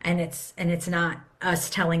 And it's not us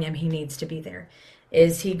telling him he needs to be there.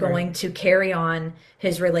 Is he going to carry on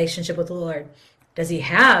his relationship with the Lord? Does he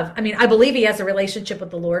have, I believe he has a relationship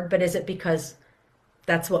with the Lord, but is it because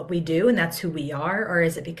that's what we do and that's who we are? Or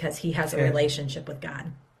is it because he has a relationship with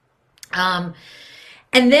God? And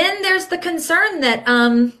then there's the concern that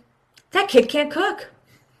that kid can't cook.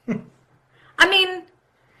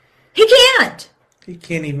 He can't. He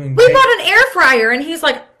can't even. We bought an air fryer, and he's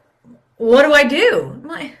like, "What do I do?" I'm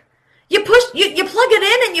like, "You plug it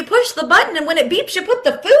in, and you push the button, and when it beeps, you put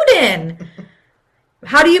the food in."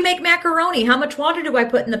 How do you make macaroni? How much water do I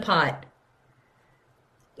put in the pot?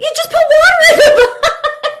 You just put water in the pot.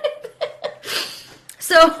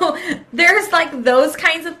 So there's those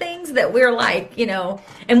kinds of things that we're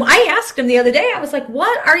and I asked him the other day, I was like,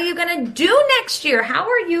 what are you going to do next year? How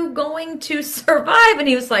are you going to survive? And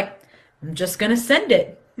he was like, I'm just going to send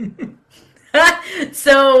it.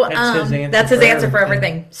 So that's his answer for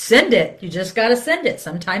everything. Send it. You just got to send it.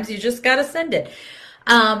 Sometimes you just got to send it.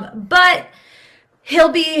 But he'll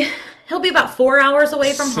be about 4 hours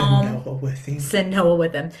away from home. Send Noah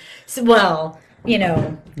with him. So, well,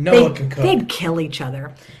 Noah can cook. They'd kill each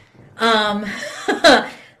other. But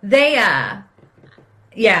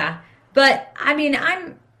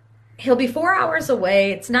he'll be 4 hours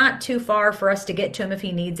away. It's not too far for us to get to him if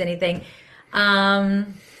he needs anything.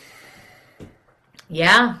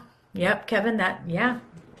 Yeah, Yep, Kevin,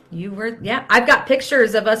 you were, I've got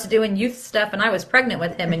pictures of us doing youth stuff, and I was pregnant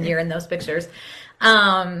with him, and you're in those pictures.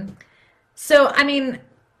 So, I mean,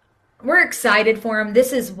 we're excited for him.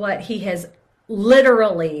 This is what he has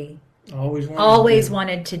literally always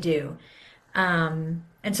wanted to do. And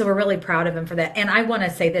so we're really proud of him for that. And I want to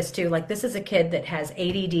say this too, like, this is a kid that has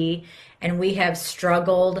ADD, and we have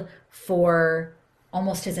struggled for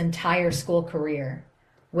almost his entire school career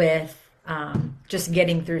with just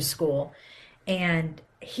getting through school. And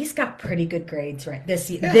he's got pretty good grades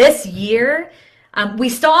this year. We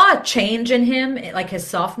saw a change in him like his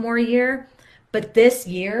sophomore year, but this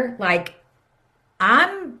year, like,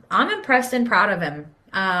 I'm impressed and proud of him.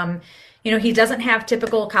 He doesn't have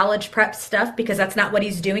typical college prep stuff because that's not what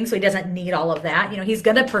he's doing, so he doesn't need all of that. He's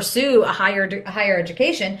going to pursue a higher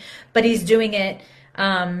education, but he's doing it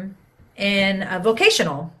in a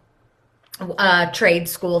vocational trade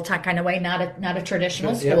school kind of way, not a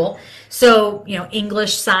traditional school. Yep. So,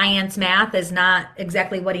 English, science, math is not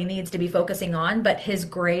exactly what he needs to be focusing on, but his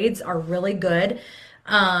grades are really good.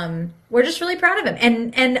 We're just really proud of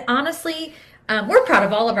him. And honestly, we're proud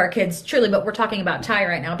of all of our kids, truly, but we're talking about Ty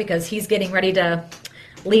right now because he's getting ready to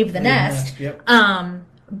leave the nest. Yep.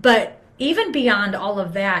 But even beyond all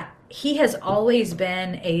of that, he has always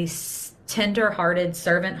been a tender-hearted,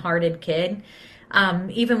 servant-hearted kid.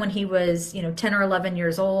 Even when he was, 10 or 11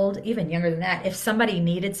 years old, even younger than that, if somebody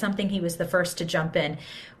needed something, he was the first to jump in.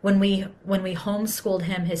 When we homeschooled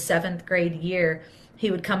him his 7th grade year,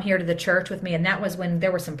 he would come here to the church with me, and that was when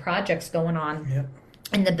there were some projects going on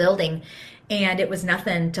in the building, and it was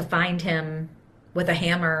nothing to find him with a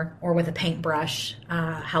hammer or with a paintbrush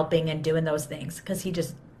helping and doing those things, because he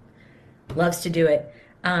just loves to do it.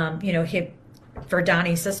 For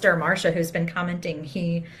Donny's sister, Marcia, who's been commenting,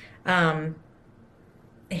 he hangs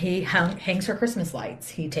her Christmas lights.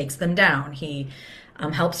 He takes them down. He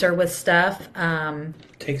helps her with stuff.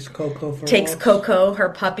 Takes Coco, her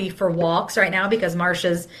puppy, for walks right now because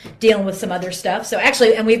Marcia's dealing with some other stuff. So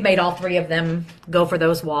actually, and we've made all 3 of them go for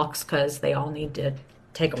those walks because they all need to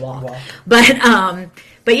take a walk. But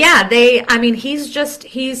yeah,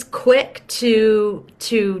 he's quick to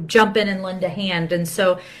jump in and lend a hand, and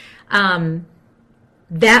so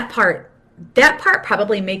that part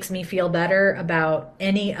probably makes me feel better about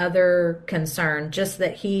any other concern. Just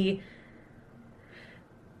that he's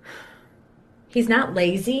not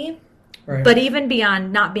lazy, right. But even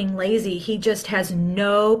beyond not being lazy, he just has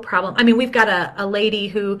no problem. I mean, we've got a lady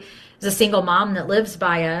who is a single mom that lives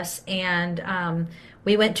by us, and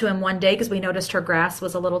we went to him one day because we noticed her grass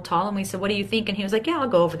was a little tall, and we said, "What do you think?" And he was like, "Yeah, I'll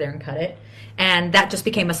go over there and cut it." And that just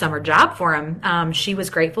became a summer job for him. She was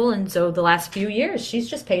grateful, and so the last few years, she's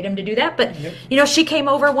just paid him to do that. But, she came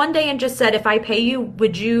over one day and just said, "If I pay you,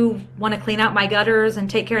 would you want to clean out my gutters and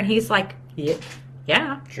take care?" And he's like,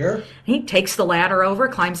 yeah. Sure. He takes the ladder over,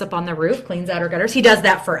 climbs up on the roof, cleans out her gutters. He does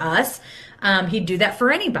that for us. He'd do that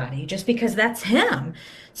for anybody just because that's him.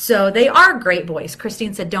 So they are great boys.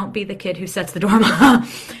 Christine said, "Don't be the kid who sets the door."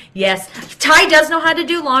 Yes. Ty does know how to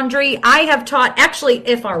do laundry. I have taught, actually,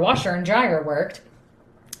 if our washer and dryer worked,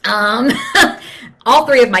 all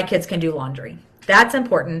 3 of my kids can do laundry. That's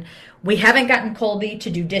important. We haven't gotten Colby to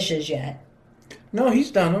do dishes yet. No,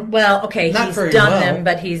 he's done them. Well, okay, he's done them,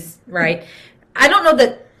 but he's right. I don't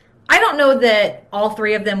know that all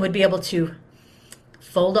 3 of them would be able to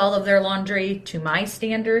fold all of their laundry to my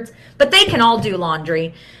standards, but they can all do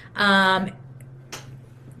laundry.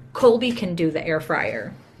 Colby can do the air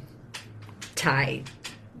fryer. Ty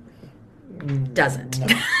doesn't.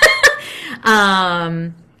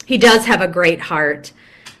 No. He does have a great heart.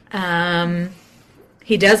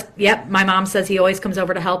 He does. Yep. My mom says he always comes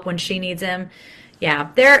over to help when she needs him.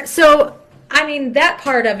 Yeah. So, I mean, that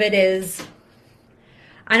part of it is,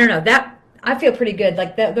 I don't know, that I feel pretty good.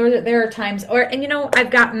 Like that, there are times,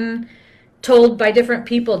 I've gotten told by different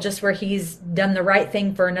people just where he's done the right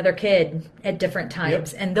thing for another kid at different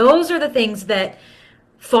times. Yep. And those are the things that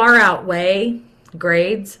far outweigh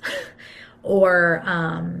grades or,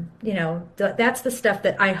 that's the stuff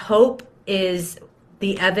that I hope is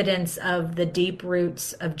the evidence of the deep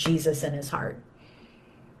roots of Jesus in his heart.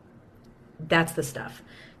 That's the stuff.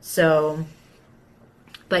 So,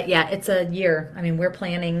 but yeah, it's a year. I mean, we're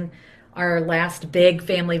planning our last big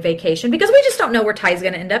family vacation because we just don't know where Ty's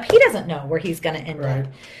going to end up. He doesn't know where he's going to end up.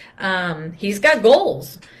 He's got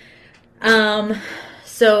goals.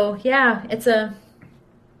 So yeah, it's a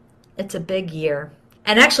big year.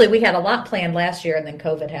 And actually we had a lot planned last year and then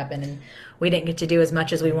COVID happened and we didn't get to do as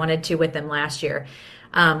much as we wanted to with them last year.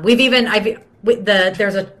 There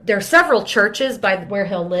are several churches by where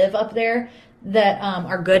he'll live up there that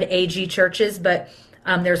are good AG churches, but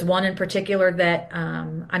There's one in particular that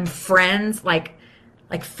I'm friends, like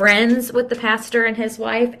friends with the pastor and his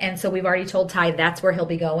wife, and so we've already told Ty that's where he'll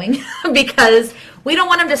be going because we don't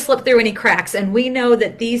want him to slip through any cracks, and we know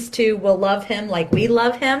that these two will love him like we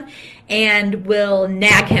love him and will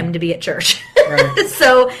nag him to be at church. Right.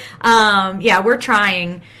 So, we're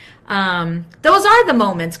trying. Those are the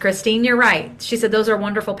moments, Christine, you're right. She said those are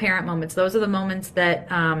wonderful parent moments. Those are the moments that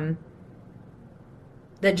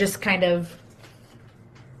that just kind of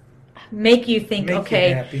make you think,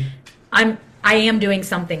 okay, I am doing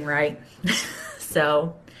something right.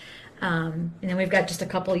 So, and then we've got just a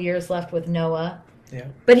couple years left with Noah. Yeah.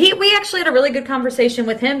 But we actually had a really good conversation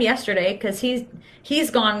with him yesterday because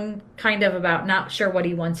he's gone kind of about not sure what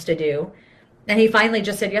he wants to do. And he finally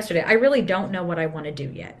just said yesterday, I really don't know what I want to do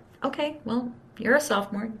yet. Okay, well, you're a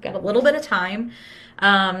sophomore. You've got a little bit of time.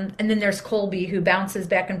 And then there's Colby, who bounces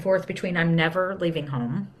back and forth between I'm never leaving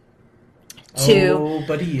home.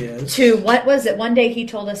 But he is. To what was it? One day he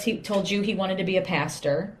told you he wanted to be a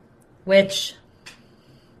pastor, which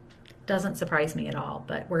doesn't surprise me at all,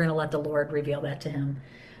 but we're going to let the Lord reveal that to him.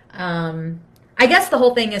 I guess the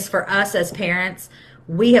whole thing is for us as parents,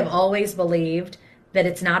 we have always believed that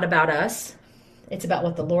it's not about us. It's about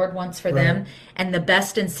what the Lord wants for them. And the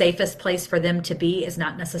best and safest place for them to be is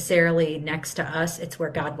not necessarily next to us. It's where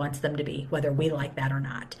God wants them to be, whether we like that or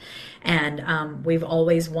not. And we've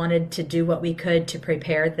always wanted to do what we could to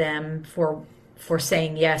prepare them for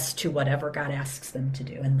saying yes to whatever God asks them to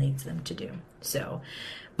do and leads them to do. So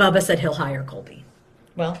Bubba said he'll hire Colby.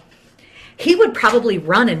 Well, he would probably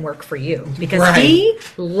run and work for you because he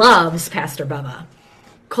loves Pastor Bubba.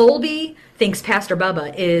 Colby thinks Pastor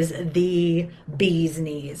Bubba is the bee's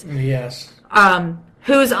knees. Yes.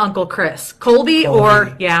 Who's Uncle Chris? Colby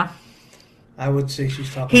or, yeah. I would say she's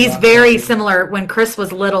talking about He's very similar. When Chris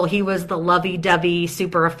was little, he was the lovey-dovey,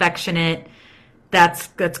 super affectionate. That's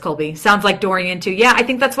Colby. Sounds like Dorian, too. Yeah, I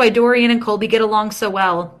think that's why Dorian and Colby get along so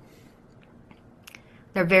well.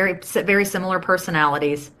 They're very, very similar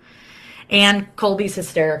personalities. And Colby's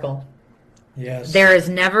hysterical. Yes. There is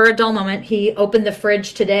never a dull moment. He opened the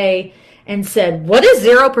fridge today and said, what is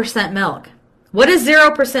 0% milk? What is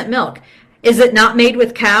 0% milk? Is it not made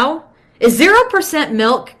with cow? Is 0%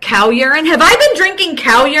 milk cow urine? Have I been drinking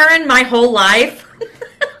cow urine my whole life?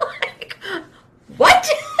 Like, what?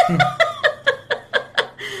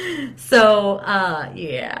 So,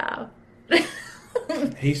 yeah.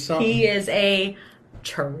 He's something. He is a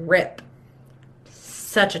trip.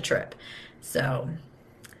 Such a trip. So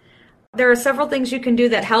there are several things you can do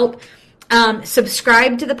that help.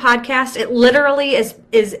 Subscribe to the podcast. It literally is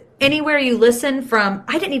anywhere you listen from.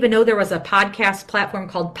 I didn't even know there was a podcast platform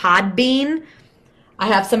called Podbean. I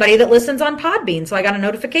have somebody that listens on Podbean, so I got a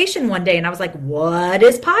notification one day, and I was like, what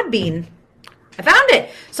is Podbean? I found it.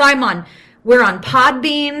 So we're on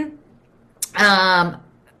Podbean,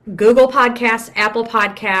 Google Podcasts, Apple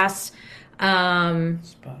Podcasts,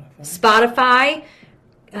 Spotify.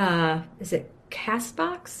 Is it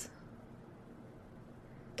CastBox?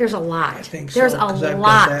 There's a lot. I think there's so, a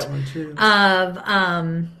lot that one too.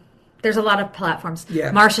 There's a lot of platforms. Yeah,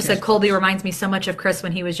 Marcia said Colby reminds me so much of Chris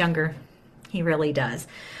when he was younger. He really does.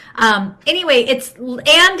 Anyway,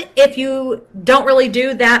 and if you don't really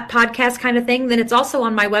do that podcast kind of thing, then it's also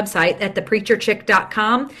on my website at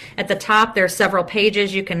thepreacherchick.com. At the top, there are several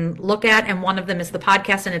pages you can look at, and one of them is the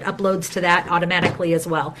podcast, and it uploads to that automatically as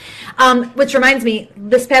well. Which reminds me,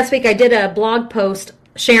 this past week I did a blog post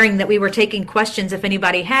sharing that we were taking questions if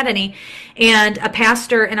anybody had any, and a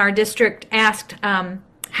pastor in our district asked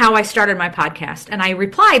how I started my podcast, and I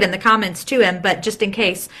replied in the comments to him, but just in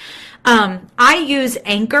case, I use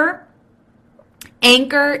Anchor.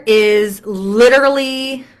 Anchor is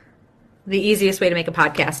literally the easiest way to make a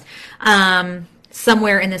podcast.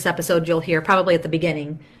 Somewhere in this episode you'll hear, probably at the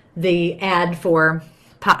beginning, the ad for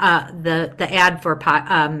Anchor.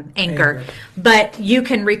 But you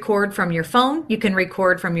can record from your phone. You can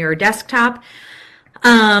record from your desktop.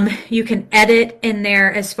 You can edit in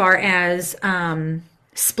there as far as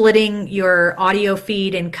splitting your audio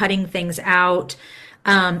feed and cutting things out.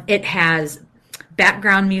 It has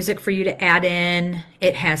background music for you to add in.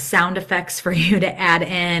 It has sound effects for you to add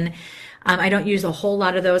in. I don't use a whole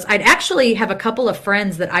lot of those. I'd actually have a couple of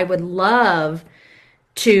friends that I would love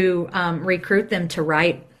to recruit them to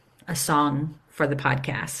write a song for the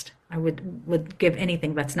podcast. I would give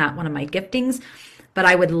anything. That's not one of my giftings, but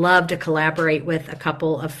I would love to collaborate with a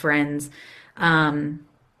couple of friends and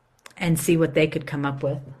see what they could come up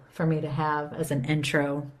with for me to have as an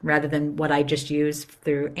intro rather than what I just use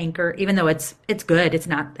through Anchor, even though it's good. It's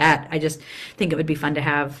not that. I just think it would be fun to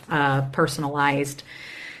have a personalized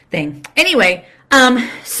thing. Anyway,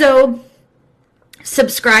 so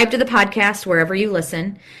Subscribe to the podcast wherever you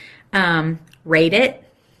listen. Rate it,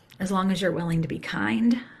 as long as you're willing to be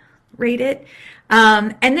kind. Rate it.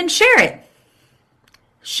 And then share it.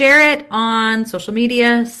 Share it on social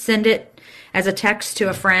media. Send it as a text to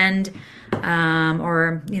a friend,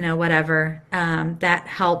 or whatever. That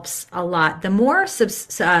helps a lot. The more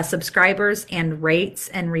subscribers and rates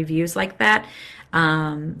and reviews like that,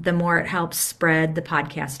 the more it helps spread the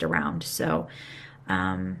podcast around. So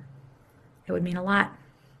it would mean a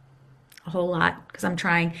whole lot, because I'm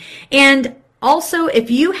trying. And also,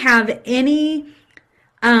 if you have any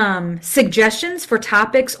suggestions for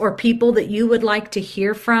topics or people that you would like to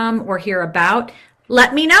hear from or hear about,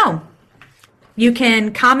 let me know. You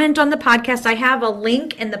can comment on the podcast. I have a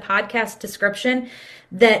link in the podcast description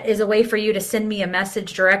that is a way for you to send me a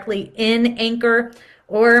message directly in Anchor.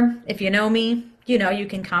 Or if you know me, you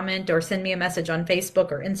can comment or send me a message on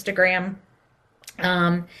Facebook or Instagram,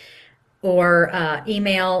 or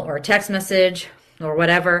email or text message or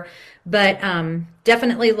whatever. But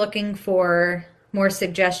definitely looking for more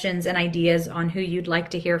suggestions and ideas on who you'd like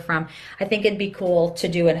to hear from. I think it'd be cool to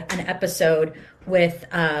do an episode with,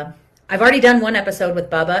 I've already done one episode with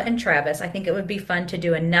Bubba and Travis. I think it would be fun to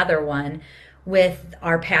do another one with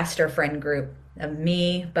our pastor friend group of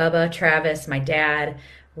me, Bubba, Travis, my dad,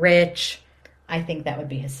 Rich. I think that would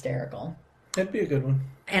be hysterical. That'd be a good one.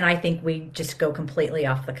 And I think we just go completely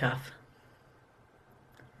off the cuff.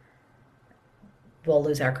 We'll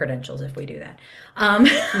lose our credentials if we do that.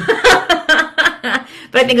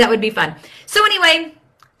 But I think that would be fun. So anyway,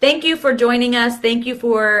 thank you for joining us. Thank you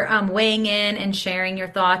for weighing in and sharing your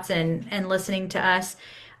thoughts and listening to us.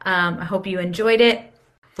 I hope you enjoyed it.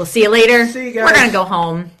 We'll see you later. See you guys. We're going to go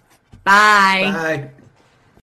home. Bye. Bye.